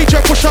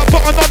 DJ push up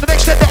button on the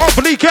next step, the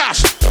overly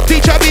gas.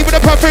 DJ me with a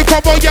perfect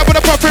combo, yeah,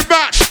 with a perfect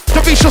match.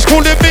 The beast just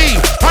calling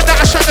me, and that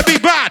I said to be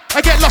bad.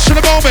 I get lost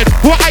in the moment,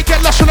 I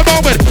get lost in the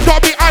moment.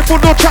 Don't be iPhone,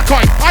 no track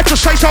on. I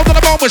just say something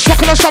in the moment,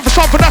 sucking on something,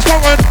 that's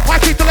potent. I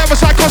keep the levels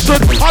like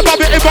constant, I'm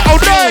up it in my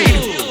own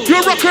lane.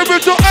 You're rocking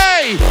with the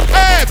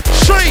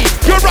A.M.C,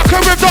 you're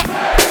rocking with the...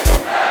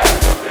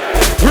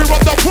 We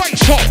run the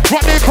place hot, run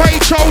the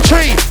crate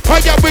OT.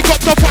 And yeah, we got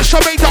the flash to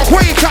make the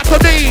queen at the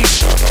knees.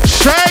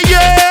 Say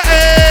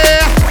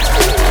yeah,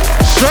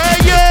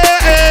 say yeah.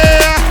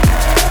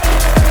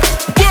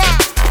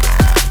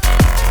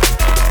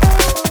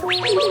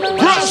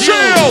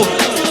 Brazil.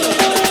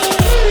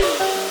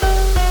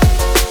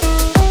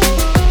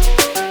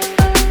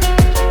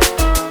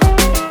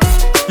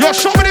 Yo,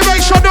 somebody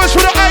make some noise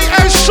for the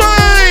A.M.C.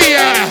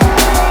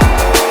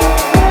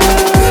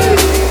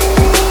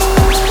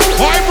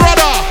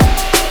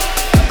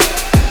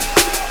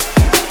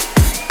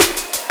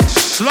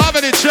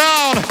 Slamming it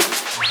down.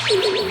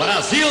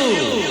 Brasil!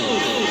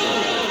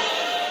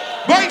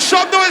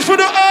 some noise for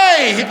the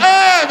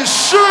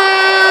A.M.C.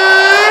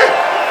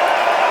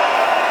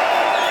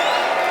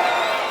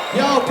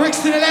 Yo,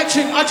 Brixton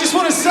Electric, I just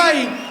want to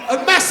say a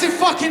massive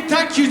fucking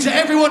thank you to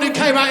everyone who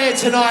came out here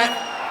tonight.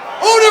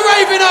 All the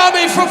raving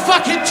army from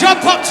fucking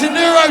Jump Up to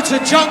Neuro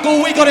to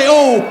Jungle, we got it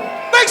all.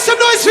 Make some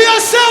noise for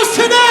yourselves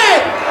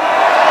tonight!